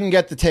said she couldn't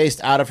get the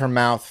taste out of her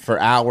mouth for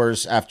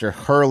hours after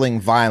hurling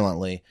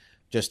violently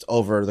just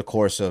over the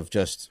course of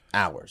just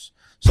hours.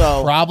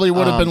 So probably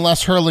would have been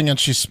less hurling, and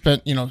she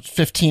spent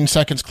 15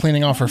 seconds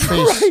cleaning off her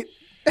face. Right.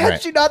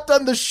 Had she not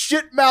done the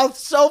shit mouth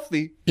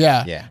selfie?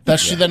 Yeah.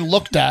 That she then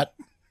looked at.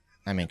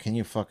 I mean, can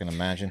you fucking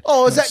imagine?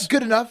 Oh, is that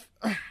good enough?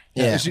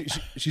 Yeah.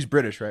 She's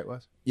British, right,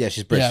 Wes? Yeah,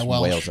 she's British, Yeah, from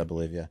Welsh. Wales, I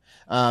believe. Yeah.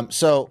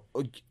 So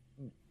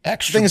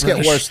Extra things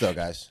British. get worse, though,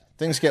 guys.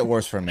 Things get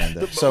worse for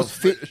Amanda. So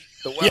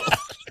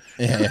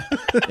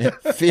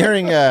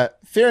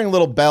fearing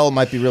little Belle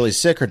might be really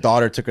sick, her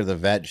daughter took her to the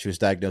vet. She was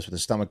diagnosed with a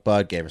stomach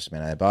bug, gave her some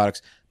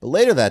antibiotics. But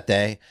later that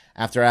day,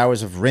 after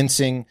hours of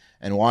rinsing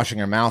and washing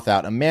her mouth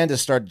out, Amanda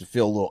started to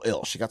feel a little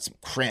ill. She got some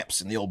cramps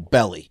in the old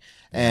belly.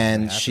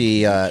 And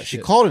she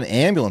called an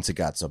ambulance. It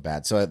got so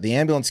bad. So the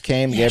ambulance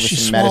came, gave her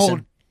some medicine. She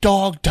swallowed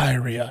dog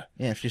diarrhea.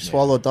 Yeah, she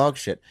swallowed dog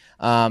shit.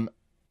 And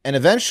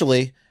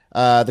eventually,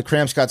 the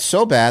cramps got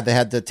so bad they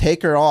had to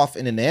take her off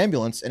in an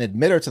ambulance and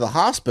admit her to the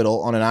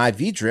hospital on an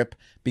IV drip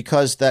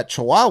because that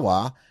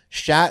chihuahua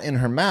shat in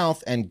her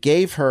mouth and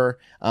gave her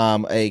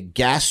a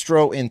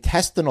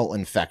gastrointestinal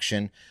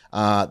infection,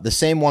 the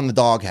same one the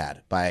dog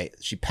had.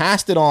 She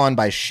passed it on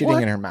by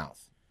shitting in her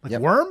mouth. Like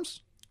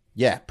worms?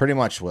 Yeah, pretty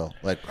much, Will.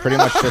 Like pretty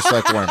much just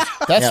like worms.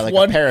 That's like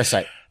one a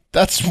parasite.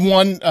 That's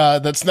one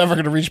that's never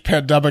going to reach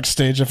pandemic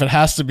stage if it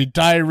has to be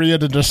diarrhea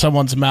into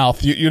someone's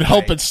mouth. You'd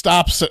hope it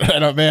stops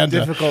at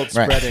Amanda. Difficult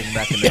spreading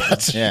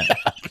mechanism.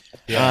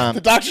 Yeah. The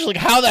doctor's like,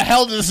 how the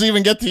hell did this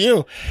even get to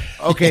you?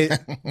 Okay,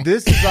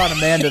 this is on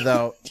Amanda,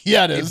 though.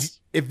 Yeah, it is.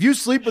 If you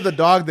sleep with a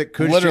dog that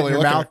could shit in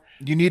your mouth,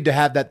 you need to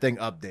have that thing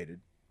updated.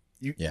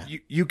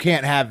 You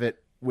can't have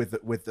it with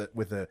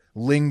a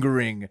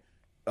lingering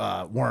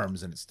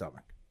worms in its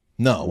stomach.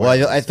 No,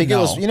 well, I think it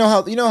was. You know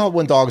how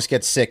when dogs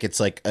get sick, it's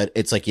like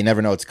you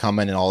never know it's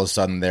coming, and all of a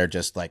sudden they're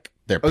just like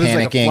they're panicking.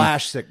 Like a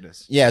flash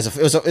sickness. Yeah, it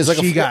was like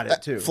she got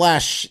it too.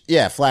 Flash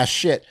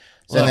shit.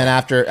 So and then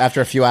after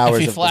a few hours,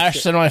 if you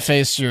flashed in my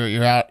face,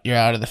 you're out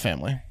of the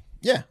family.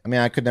 Yeah, I mean,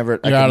 I could never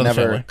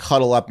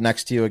cuddle up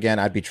next to you again.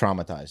 I'd be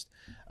traumatized.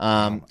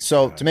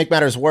 To make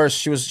matters worse,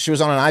 she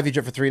was on an IV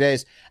drip for 3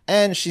 days,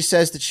 and she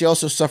says that she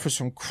also suffers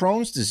from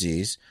Crohn's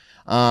disease.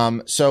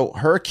 So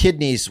her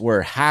kidneys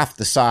were half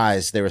the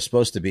size they were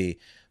supposed to be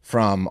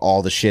from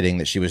all the shitting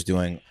that she was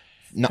doing,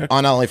 not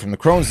only from the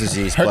Crohn's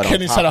disease. Her but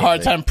kidneys had a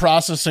hard time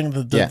processing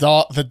the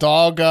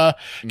dog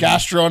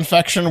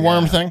gastroinfection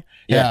worm thing.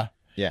 Yeah.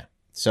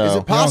 So is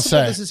it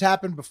possible this has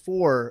happened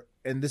before,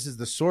 and this is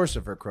the source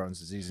of her Crohn's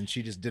disease, and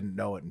she just didn't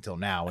know it until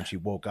now when she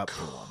woke up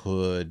to one?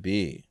 Could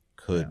be.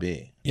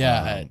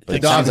 Yeah, but the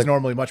dog is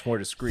normally much more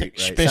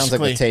discreet, right? Sounds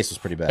like the taste was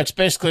pretty bad. It's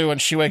basically when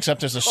she wakes up,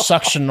 there's a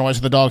suction noise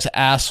of the dog's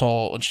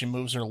asshole when she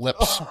moves her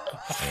lips.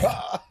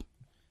 I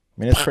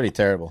mean, it's pretty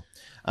terrible.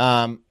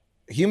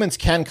 Humans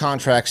can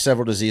contract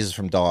several diseases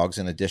from dogs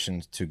in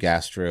addition to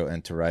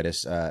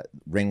gastroenteritis,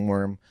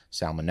 ringworm,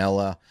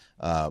 salmonella,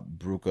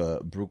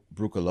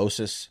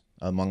 brucellosis,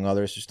 among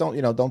others. Just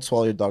don't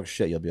swallow your dog's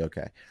shit. You'll be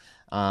okay.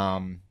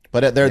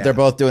 But they're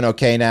both doing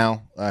okay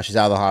now. She's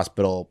out of the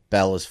hospital.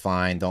 Belle is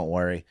fine. Don't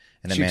worry.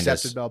 And she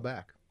accepted Belle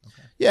back.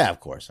 Okay. Yeah, of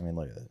course. I mean,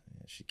 look at it.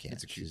 She can't.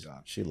 It's a cute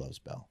dog. She loves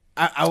Belle.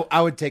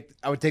 I would take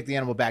the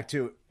animal back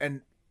too.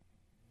 And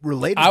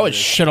related, I would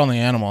shit on the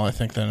animal. I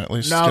think then at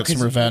least get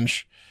some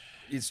revenge.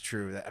 It's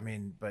true.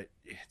 But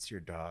it's your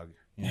dog.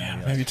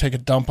 Yeah, maybe take a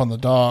dump on the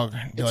dog.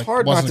 It's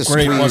hard not to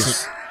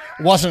squeeze.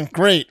 Wasn't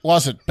great,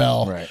 was it,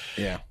 Belle? Right.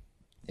 Yeah.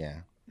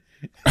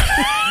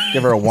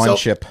 Give her a one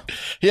chip.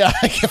 Yeah,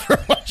 give her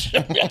a one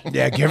chip.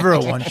 Yeah, give her a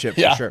one chip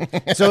for sure.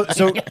 So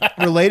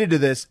related to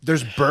this,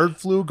 there's bird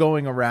flu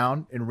going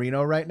around in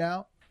Reno right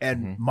now,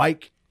 and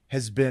Mike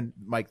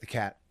the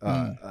cat.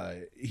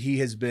 He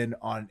has been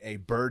on a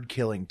bird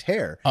killing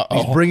tear.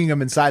 He's bringing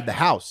them inside the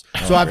house.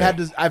 So I've had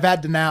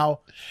to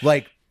now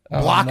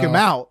block him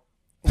out.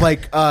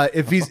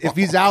 If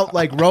he's out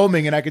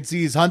roaming and I can see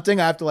he's hunting,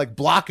 I have to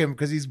block him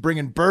because he's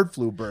bringing bird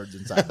flu birds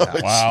inside the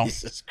house. Wow,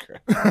 Jesus Christ!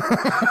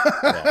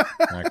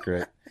 Not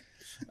great.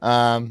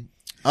 Other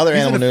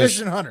he's animal an news.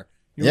 efficient hunter.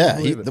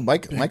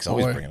 Mike's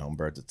always bringing home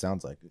birds. It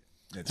sounds like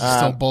it's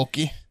still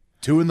bulky.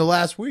 2 in the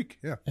last week.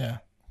 Yeah. 2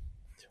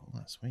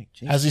 last week.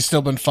 Jeez. Has he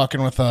still been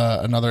fucking with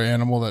another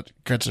animal that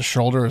gets a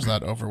shoulder? Or is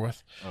that over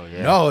with? Oh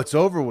yeah. No, it's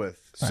over with.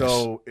 Nice.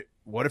 So.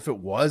 What if it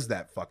was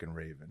that fucking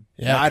raven?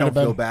 Yeah, I don't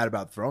feel bad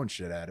about throwing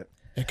shit at it.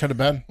 It could have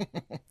been.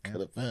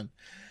 Could have been.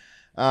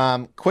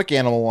 Quick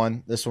animal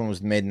one. This one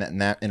was made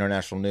in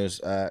international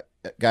news.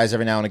 Guys,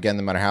 every now and again,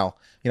 no matter how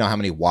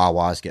many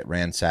Wawas get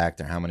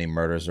ransacked or how many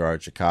murders there are in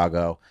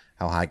Chicago,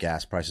 how high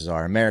gas prices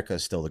are, America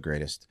is still the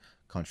greatest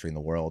country in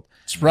the world.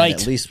 That's right.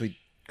 And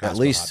at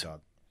least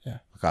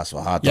cost of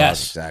a hot dog.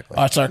 Yes, exactly.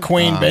 That's our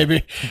queen,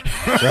 baby.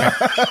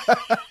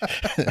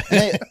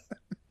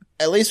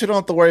 At least we don't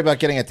have to worry about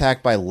getting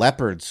attacked by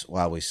leopards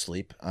while we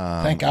sleep.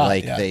 Thank God,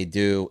 like they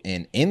do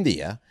in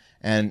India.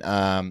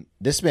 And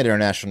this made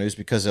international news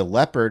because a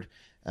leopard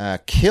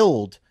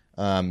killed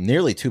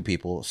nearly 2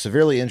 people,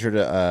 severely injured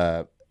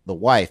the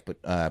wife,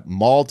 but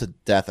mauled to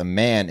death a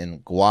man in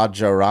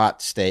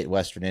Gujarat state,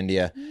 Western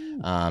India.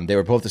 They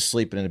were both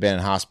asleep in an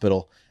abandoned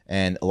hospital.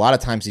 And a lot of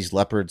times these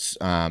leopards,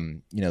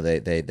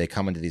 they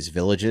come into these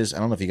villages. I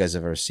don't know if you guys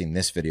have ever seen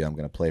this video I'm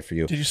going to play for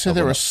you. Did you say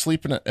they were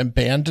asleep in an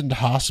abandoned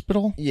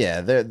hospital?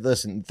 Yeah.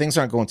 Listen, things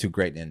aren't going too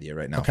great in India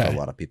right now for a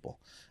lot of people.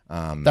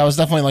 That was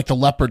definitely like the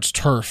leopard's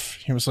turf.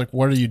 He was like,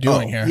 what are you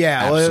doing here?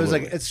 Yeah, well, it was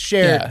like it's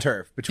shared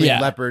turf between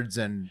leopards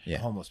and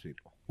homeless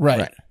people.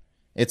 Right.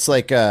 It's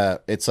like I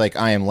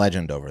Am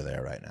Legend over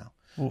there right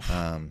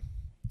now.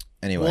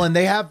 Anyway. Well, and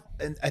they have,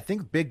 and I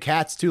think big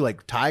cats too,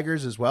 like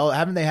tigers as well.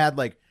 Haven't they had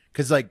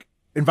because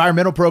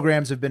environmental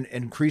programs have been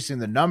increasing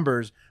the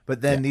numbers,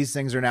 but then these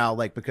things are now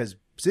because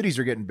cities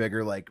are getting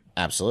bigger,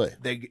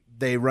 absolutely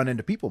they run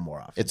into people more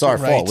often. It's our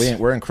fault.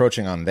 We're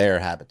encroaching on their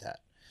habitat.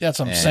 Yeah, that's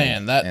what I'm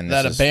saying.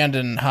 That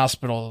abandoned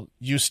hospital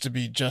used to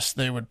be just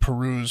they would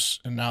peruse,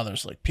 and now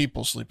there's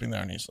people sleeping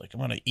there, and he's like, I'm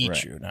going to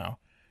eat you now.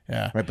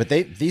 Yeah. Right, but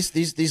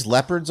these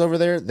leopards over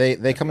there,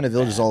 they come into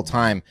villages all the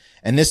time,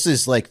 and this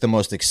is the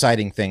most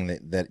exciting thing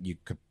that you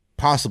could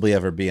possibly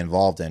ever be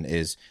involved in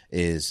is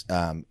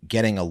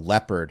getting a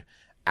leopard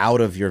out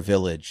of your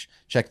village.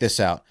 Check this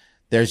out.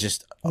 There's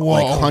just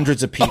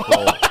hundreds of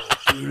people.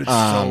 Dude, it's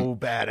so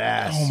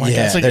badass. Oh my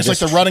God. It's like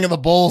the running of the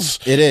bulls.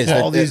 It is.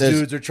 All these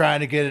dudes are trying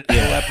to get a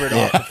leopard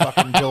off the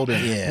fucking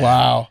building. Yeah.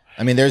 Wow.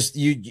 I mean,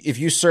 if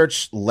you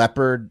search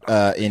leopard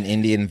in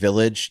Indian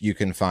village, you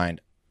can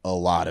find a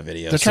lot of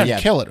videos. They're trying to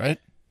kill it, right?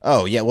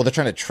 Oh yeah. Well, they're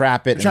trying to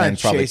trap it and then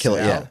probably kill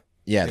it.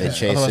 Yeah, they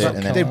chase Otherwise it,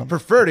 and then they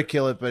prefer to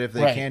kill it, but if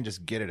they can,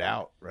 just get it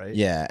out, right?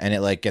 Yeah, and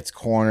it gets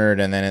cornered,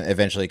 and then it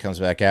eventually comes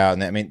back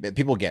out. And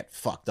people get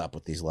fucked up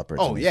with these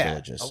leopards in these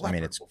villages. I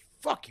mean, it's will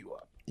fuck you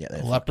up. Yeah,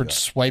 a leopard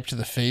swipe to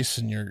the face,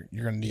 and you're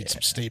gonna need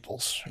some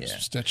staples, some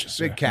stitches.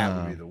 Big cat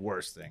would be the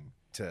worst thing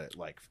to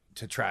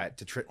try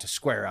to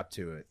square up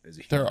to it. As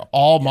a they're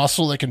all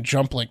muscle. They can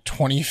jump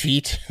 20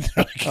 feet.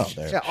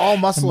 All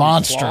muscle.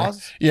 Monster.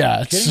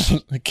 Yeah, it's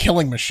a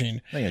killing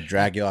machine. They're gonna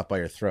drag you off by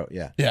your throat.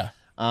 Yeah. Yeah.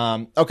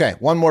 Okay,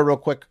 one more real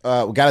quick.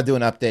 We got to do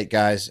an update,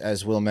 guys.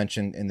 As Will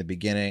mentioned in the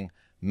beginning,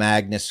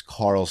 Magnus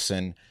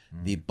Carlsen,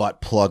 the butt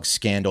plug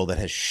scandal that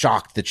has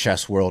shocked the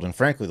chess world and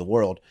frankly the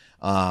world.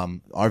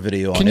 Our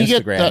video on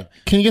Instagram.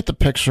 Can you get the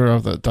picture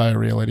of the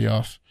diarrhea lady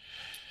off?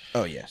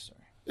 Oh yes.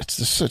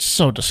 It's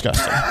so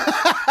disgusting.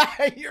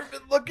 You've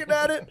been looking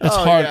at it. It's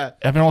hard. Yeah.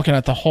 I've been looking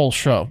at the whole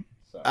show.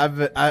 I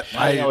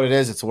know what it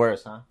is. It's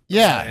worse, huh?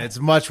 Yeah, it's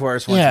much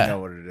worse once you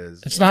know what it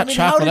is. It's not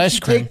chocolate ice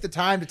cream. Take the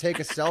time to take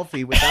a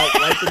selfie without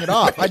wiping it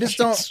off. I just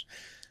don't.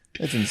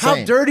 It's insane.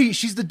 How dirty?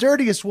 She's the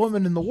dirtiest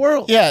woman in the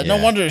world. Yeah,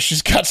 no wonder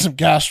she's got some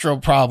gastro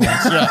problems.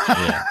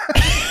 Yeah.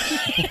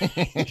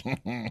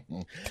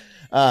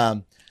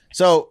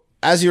 So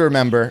as you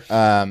remember,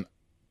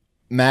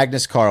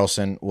 Magnus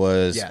Carlsen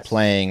was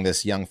playing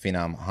this young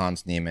phenom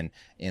Hans Niemann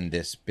in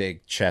this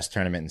big chess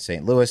tournament in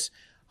St. Louis.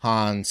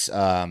 Hans,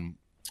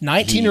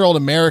 19-year-old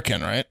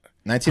American, right?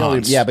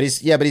 19-year-old, yeah,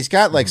 but he's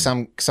got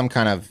some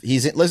kind of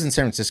lives in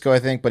San Francisco, I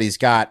think, but he's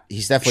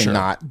definitely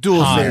not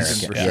dual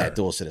citizen for sure. Yeah,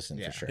 dual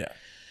citizen for sure. Yeah.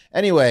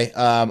 Anyway,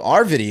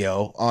 our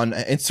video on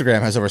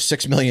Instagram has over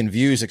 6 million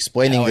views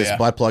explaining this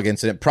butt plug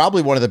incident.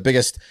 Probably one of the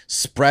biggest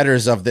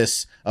spreaders of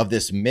this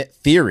myth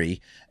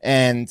theory.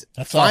 And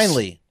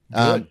finally,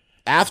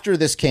 after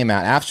this came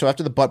out,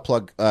 after the butt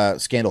plug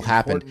scandal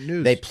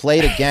happened, they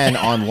played again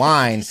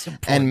online,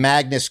 and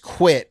Magnus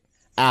quit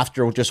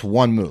after just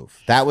one move.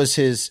 That was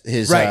his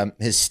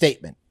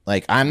statement.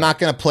 I'm not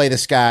going to play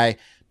this guy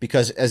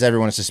because, as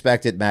everyone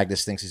suspected,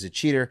 Magnus thinks he's a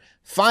cheater.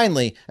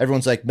 Finally,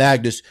 everyone's like,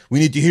 Magnus, we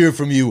need to hear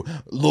from you,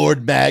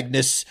 Lord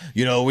Magnus.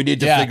 We need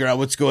to figure out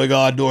what's going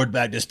on, Lord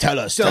Magnus. Tell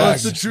us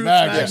the truth,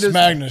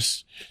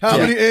 Magnus. How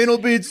many anal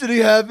beads did he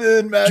have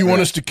in, Magnus? Do you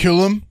want us to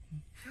kill him?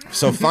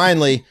 So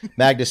finally,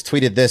 Magnus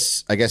tweeted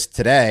this, I guess,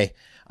 today,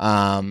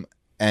 and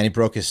he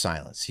broke his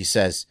silence. He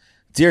says,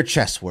 Dear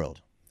Chess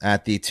World,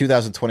 at the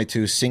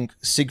 2022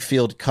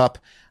 Siegfried Cup,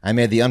 I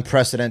made the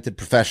unprecedented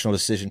professional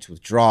decision to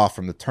withdraw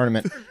from the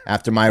tournament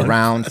after my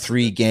round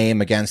 3 game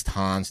against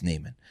Hans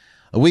Niemann.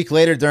 A week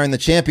later, during the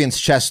Champions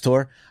Chess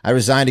Tour, I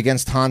resigned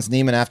against Hans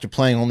Niemann after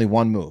playing only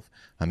one move.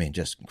 I mean,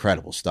 just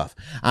incredible stuff.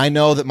 I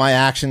know that my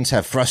actions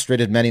have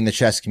frustrated many in the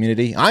chess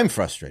community. I'm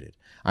frustrated.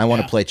 I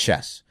want to play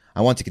chess.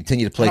 I want to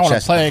continue to play chess. I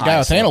want to play a guy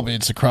with anal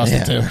beads across the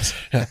table.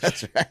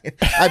 That's right.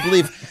 I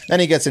believe.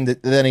 Then he gets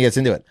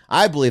into it.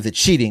 I believe that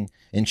cheating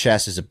in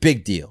chess is a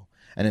big deal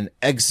and an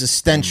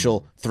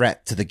existential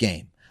threat to the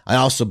game. I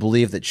also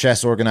believe that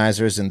chess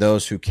organizers and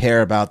those who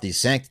care about the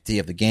sanctity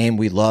of the game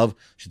we love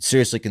should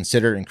seriously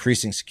consider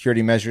increasing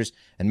security measures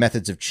and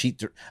methods of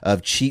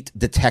cheat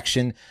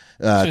detection.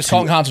 So he's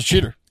calling Hans a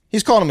cheater.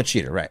 He's calling him a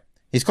cheater, right?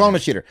 He's calling him a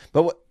cheater.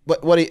 But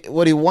what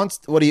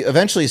he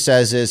eventually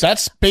says is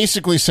that's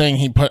basically saying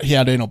he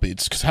had anal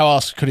beads, because how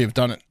else could he have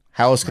done it?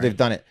 How else could he have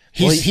done it?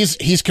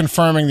 He's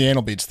confirming the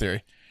anal beads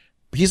theory.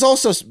 He's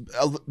also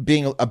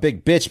being a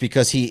big bitch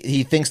because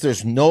he thinks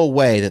there's no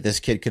way that this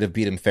kid could have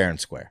beat him fair and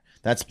square.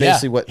 That's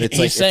basically what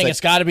he's saying.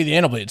 It's got to be the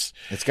anal beads.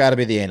 It's got to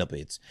be the anal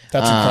beads.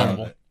 That's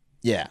incredible.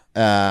 Yeah.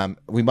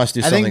 We must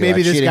do something. I think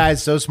maybe this cheating.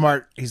 guy's so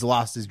smart he's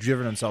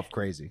driven himself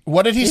crazy.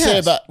 What did he say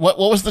about what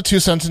was the 2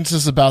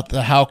 sentences about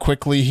how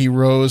quickly he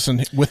rose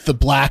and with the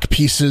black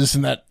pieces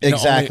and that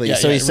exactly. He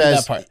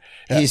says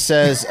he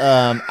says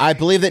I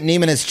believe that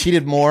Neiman has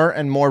cheated more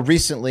and more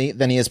recently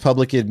than he has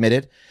publicly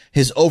admitted.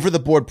 His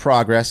over-the-board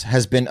progress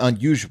has been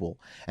unusual,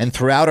 and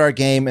throughout our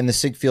game in the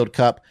Sigfield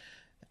Cup,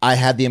 I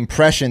had the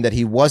impression that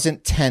he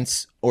wasn't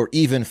tense or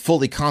even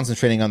fully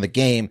concentrating on the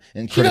game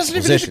in critical positions. He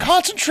doesn't even need to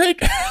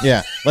concentrate.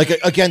 Yeah, like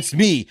against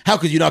me. How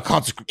could you not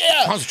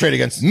concentrate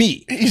against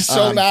me? He's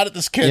so mad at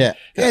this kid. Yeah,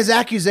 his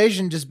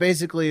accusation just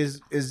basically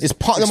is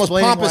the most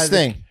pompous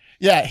thing.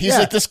 Yeah, he's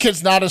like, this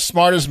kid's not as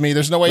smart as me.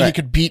 There's no way he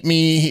could beat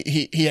me.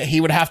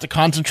 He would have to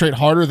concentrate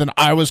harder than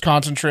I was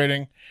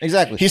concentrating.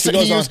 Exactly. He said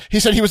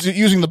he was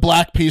using the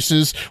black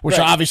pieces, which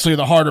obviously are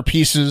the harder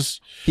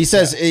pieces. He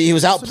says he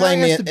was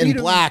outplaying me in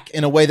black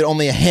in a way that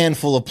only a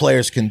handful of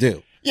players can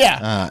do.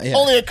 Yeah.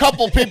 Only a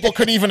couple people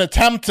could even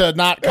attempt to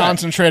not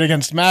concentrate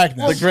against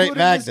Magnus. The great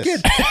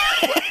Magnus.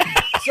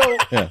 So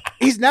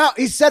he's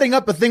setting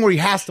up a thing where he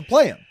has to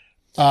play him.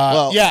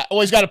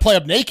 He's got to play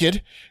up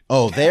naked.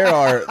 Oh,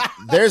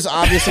 there's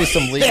obviously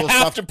some legal stuff. They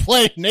have to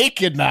play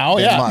naked now.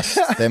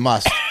 They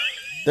must.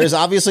 There's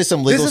obviously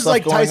some legal stuff going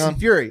on. This is like Tyson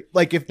Fury.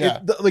 Like if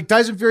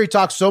Tyson Fury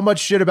talks so much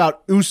shit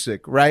about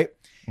Usyk, right?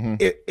 Mm-hmm.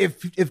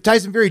 If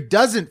Tyson Fury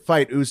doesn't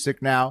fight Usyk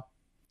now,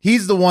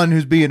 he's the one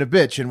who's being a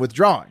bitch and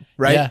withdrawing,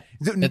 right?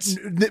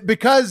 Yeah,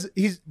 because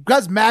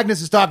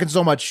Magnus is talking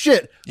so much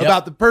shit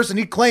about the person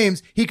he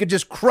claims he could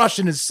just crush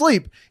in his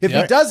sleep. If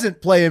he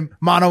doesn't play him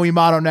mano a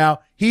mano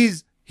now,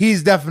 he's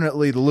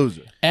definitely the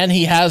loser. And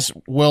he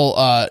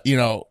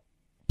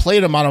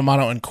played a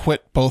mano and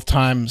quit both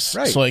times.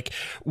 Right. So like,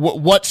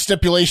 what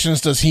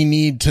stipulations does he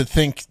need to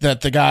think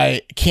that the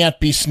guy can't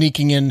be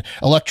sneaking in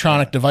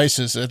electronic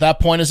devices? At that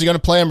point, is he going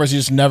to play him, or is he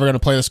just never going to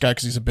play this guy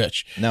because he's a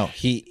bitch? No,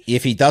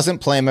 if he doesn't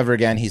play him ever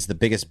again, he's the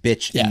biggest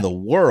bitch in the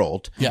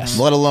world,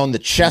 let alone the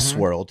chess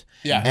world.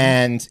 Yeah.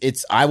 And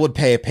I would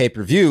pay a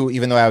pay-per-view,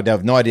 even though I would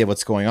have no idea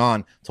what's going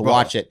on, to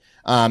watch it.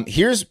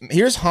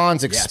 Here's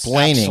Hans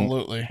explaining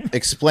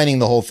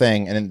the whole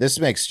thing, and this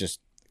makes just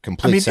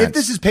complete sense. If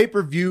this is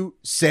pay-per-view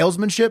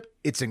salesmanship,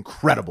 it's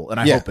incredible, and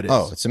I hope it is.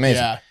 Oh, it's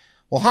amazing. Yeah.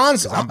 Well,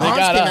 Hans came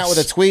out with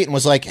a tweet and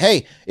was like,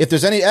 "Hey, if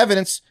there's any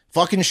evidence,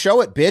 fucking show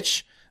it,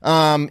 bitch."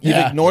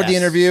 You've ignored the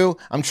interview.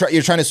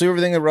 You're trying to sweep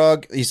everything in the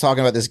rug. He's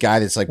talking about this guy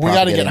that's like, we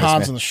got to get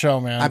Hans on the show,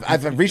 man.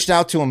 I've reached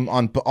out to him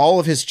on all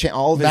of his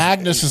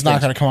Magnus is not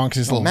going to come on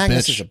because he's a little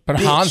bitch, but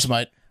Hans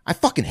might. I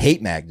fucking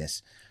hate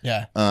Magnus.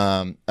 Yeah.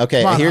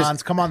 Okay. Come on,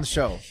 Hans. Come on the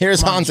show.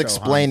 Here's Hans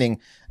explaining.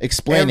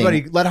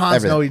 Everybody, let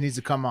Hans know he needs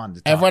to come on.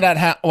 Everyone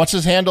at what's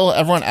his handle?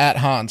 Everyone at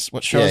Hans.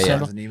 What show is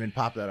handle? Doesn't even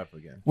pop that up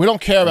again. We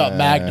don't care about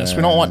Magnus.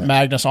 We don't want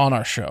Magnus on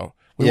our show.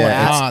 We want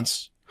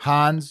Hans.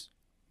 Hans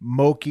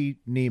Moke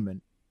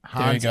Neiman.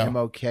 Hans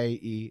Moke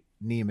Neiman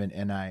Niemann.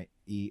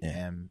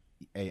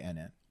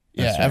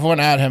 Yeah. Everyone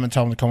at him and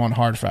tell him to come on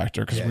Hard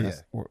Factor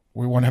because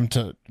we want him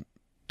to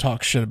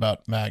talk shit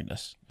about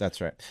Magnus. That's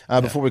right.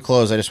 Before we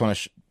close, I just want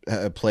to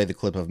play the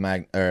clip of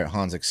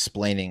Hans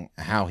explaining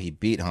how he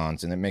beat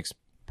Hans, and it makes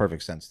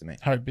perfect sense to me.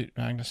 How he beat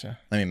Magnus,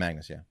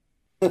 Magnus.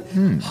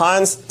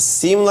 Hans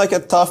seemed like a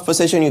tough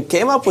position. You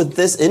came up with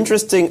this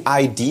interesting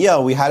idea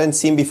we hadn't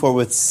seen before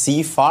with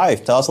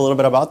c5. Tell us a little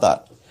bit about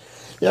that.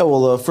 Yeah,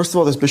 well, first of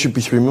all, this bishop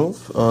b3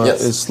 move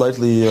is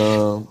slightly,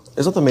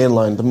 it's not the main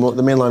line. The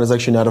main line is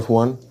actually knight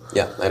f1.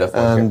 Yeah, knight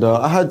f1. And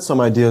I had some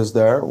ideas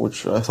there,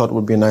 which I thought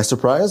would be a nice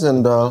surprise.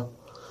 And so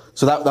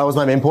that was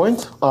my main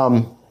point.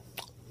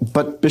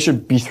 But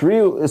bishop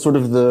b3 is sort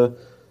of the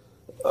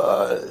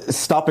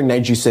stopping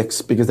knight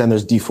g6, because then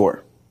there's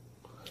d4.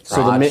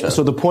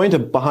 So the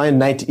point behind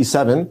knight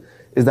e7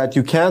 is that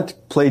you can't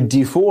play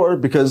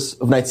d4 because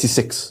of knight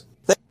c6.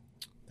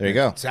 There you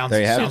go. Sounds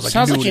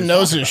like he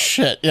knows his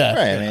shit. Yeah.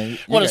 Right. I mean,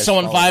 what is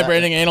someone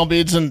vibrating anal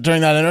beads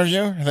during that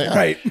interview?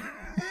 Right.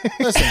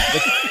 Listen,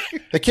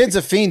 the kid's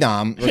a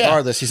phenom.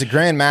 Regardless, he's a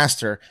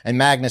grandmaster, and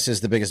Magnus is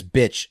the biggest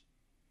bitch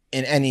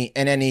in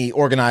any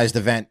organized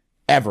event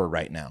ever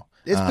right now.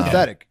 It's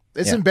pathetic.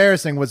 It's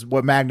embarrassing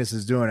what Magnus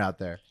is doing out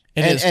there.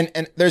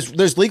 And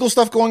there's legal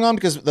stuff going on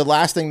because the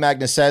last thing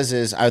Magnus says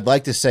is, I'd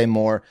like to say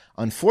more.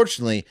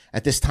 Unfortunately,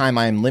 at this time,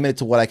 I am limited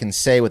to what I can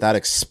say without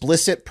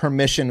explicit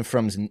permission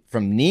from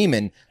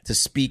Neiman to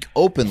speak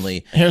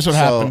openly. Here's what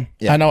happened.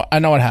 Yeah. I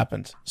know what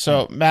happened.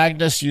 So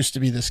Magnus used to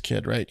be this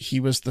kid, right?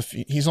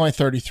 He's only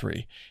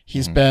 33.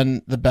 He's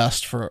been the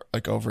best for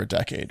like over a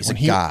decade. He's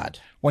a god.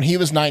 When he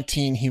was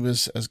 19, he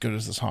was as good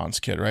as this Hans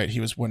kid, right? He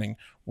was winning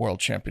world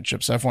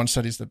championships. Everyone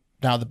said he's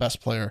now the best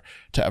player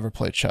to ever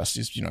play chess.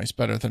 He's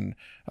better than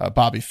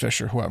Bobby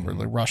Fischer, whoever,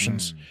 the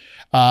Russians.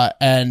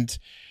 And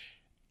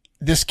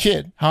this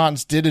kid,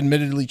 Hans, did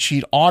admittedly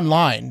cheat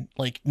online,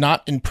 like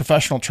not in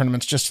professional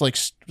tournaments, just like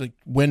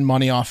win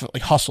money off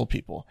like hustle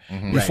people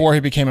before he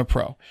became a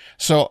pro.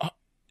 So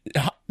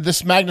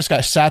this Magnus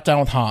guy sat down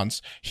with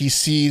Hans. He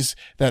sees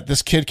that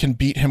this kid can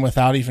beat him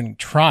without even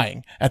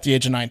trying at the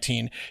age of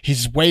 19.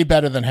 He's way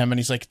better than him. And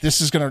he's like,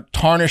 this is going to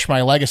tarnish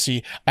my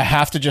legacy. I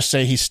have to just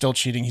say he's still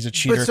cheating. He's a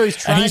cheater. But so he's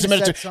trying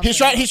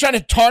he's trying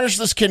to tarnish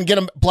this kid and get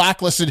him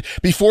blacklisted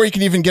before he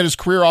can even get his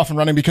career off and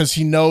running because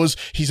he knows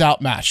he's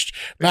outmatched.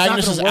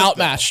 Magnus is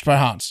outmatched by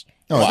Hans.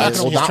 No, it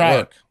will not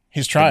work.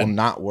 He's trying. It will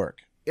not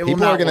work.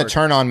 People are going to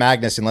turn on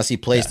Magnus unless he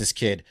plays this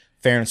kid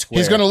fair and square.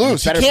 He's going to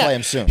lose. Better play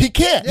him soon. He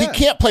can't. Yeah. He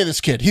can't play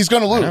this kid. He's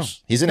going to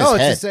lose. He's in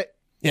his head.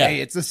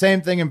 Hey, it's the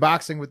same thing in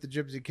boxing with the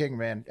Gypsy King,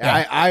 man.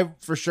 Yeah. I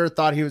for sure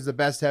thought he was the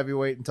best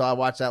heavyweight until I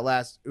watched that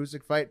last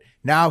Usyk fight.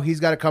 Now he's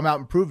got to come out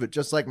and prove it,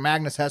 just like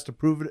Magnus has to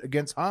prove it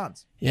against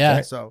Hans. Yeah.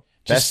 Okay? So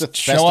best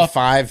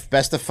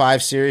of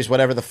five series,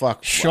 whatever the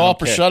fuck. Show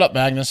up or shut up,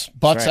 Magnus.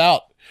 Butts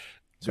out.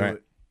 Do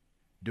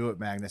it,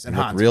 Magnus. And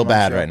you Hans, look real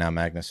bad right now,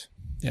 Magnus.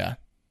 Yeah.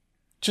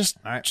 Just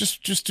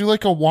do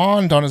like a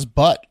wand on his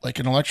butt, like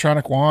an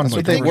electronic wand. That's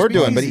what they were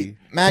doing, but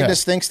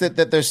Magnus thinks that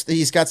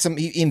he's got some.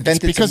 He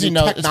invented because some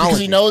new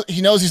technology. Because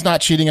he knows he's not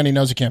cheating and he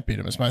knows he can't beat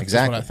him. Is what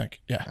I think.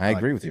 Yeah, I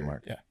agree with you,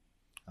 Mark. Yeah,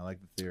 I like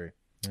the theory.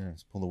 Yeah,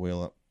 let's pull the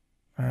wheel up.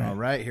 All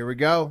right, here we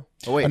go.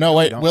 Oh wait,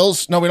 wait.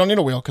 Will's we don't need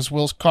a wheel because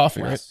Will's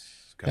coffee, right?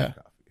 Yeah.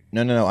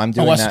 No. I'm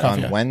doing that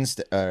on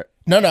Wednesday.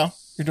 No,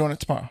 you're doing it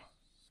tomorrow.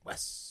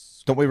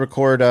 Don't we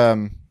record?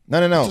 No.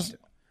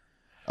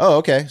 Oh,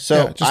 okay.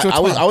 So I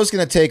was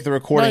going to take the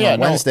recording on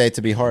Wednesday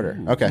to be harder.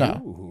 Okay.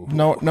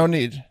 No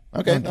need.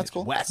 Okay, that's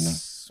cool. Wes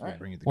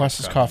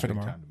is coffee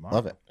tomorrow.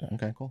 Love it.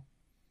 Okay, cool.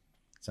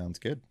 Sounds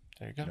good.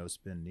 There you go. No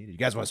spin needed. You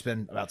guys want to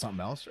spin about something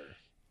else? Or?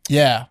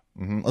 Yeah.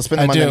 Let's spin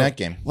the Monday night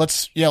game.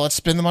 Let's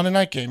spin the Monday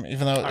night game,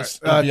 even though it's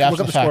look up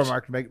the score,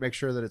 Mark, to make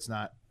sure that it's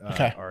not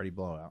already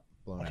blown out.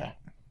 So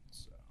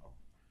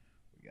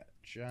we got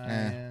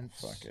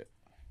Giants. Fuck it.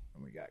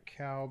 We got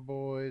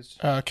Cowboys.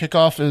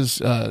 Kickoff is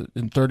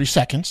in 30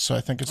 seconds, so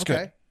I think it's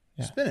good.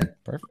 Yeah. Spin it.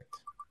 Perfect.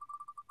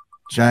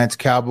 Giants,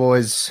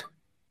 Cowboys.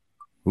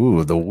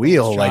 Ooh, the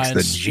wheel likes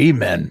the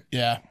G-men.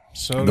 Yeah.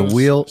 So the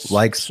wheel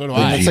likes the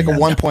G-men. It's like a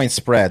 1 point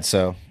spread,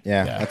 so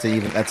that's a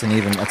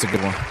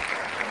good one.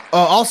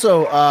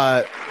 Also,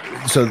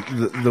 so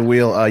the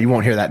wheel, you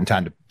won't hear that in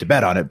time to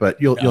bet on it,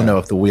 but you'll know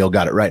if the wheel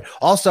got it right.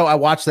 Also, I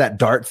watched that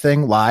dart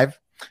thing live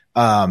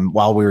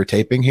while we were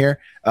taping here.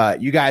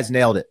 You guys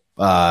nailed it.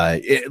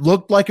 It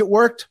looked like it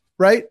worked,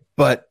 right?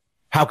 But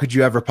how could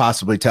you ever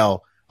possibly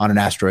tell on an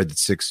asteroid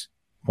that's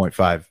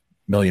 6.5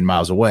 million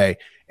miles away?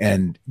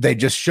 And they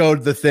just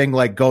showed the thing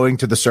like going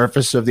to the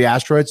surface of the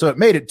asteroid, so it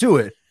made it to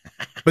it.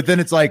 But then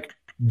it's like,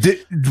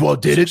 did it do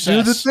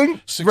the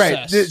thing? Success.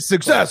 Right,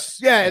 success.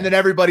 Yeah, and then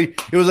everybody,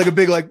 it was like a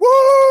big like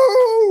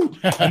woo,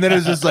 and then it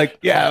was just like,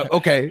 yeah,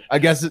 okay, I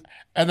guess it.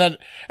 And then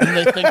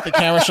they think the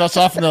camera shuts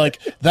off, and they're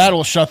like,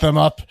 that'll shut them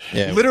up.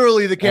 Yeah.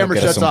 Literally, the camera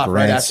shuts off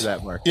right after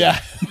that, Mark.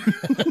 Yeah.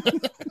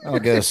 I'll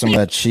get us some of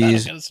that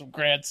cheese. Get us some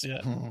grants,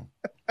 yeah.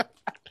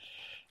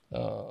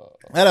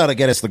 That ought to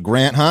get us the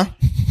grant, huh?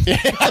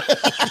 Yes.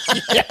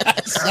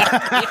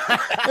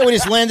 Hey, we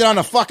just landed on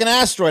a fucking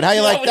asteroid. How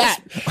you like that?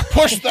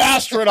 Push the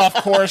asteroid off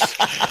course.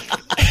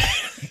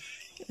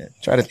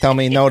 Try to tell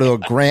me no to a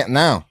grant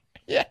now.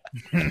 Yeah.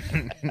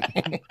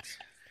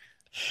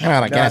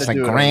 I guess a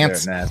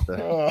grant.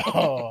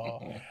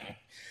 All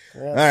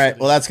right.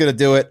 Well, that's going to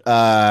do it.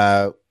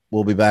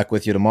 We'll be back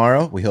with you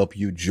tomorrow. We hope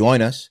you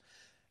join us.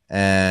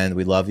 And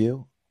we love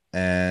you.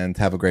 And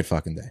have a great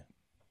fucking day.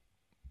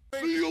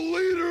 See you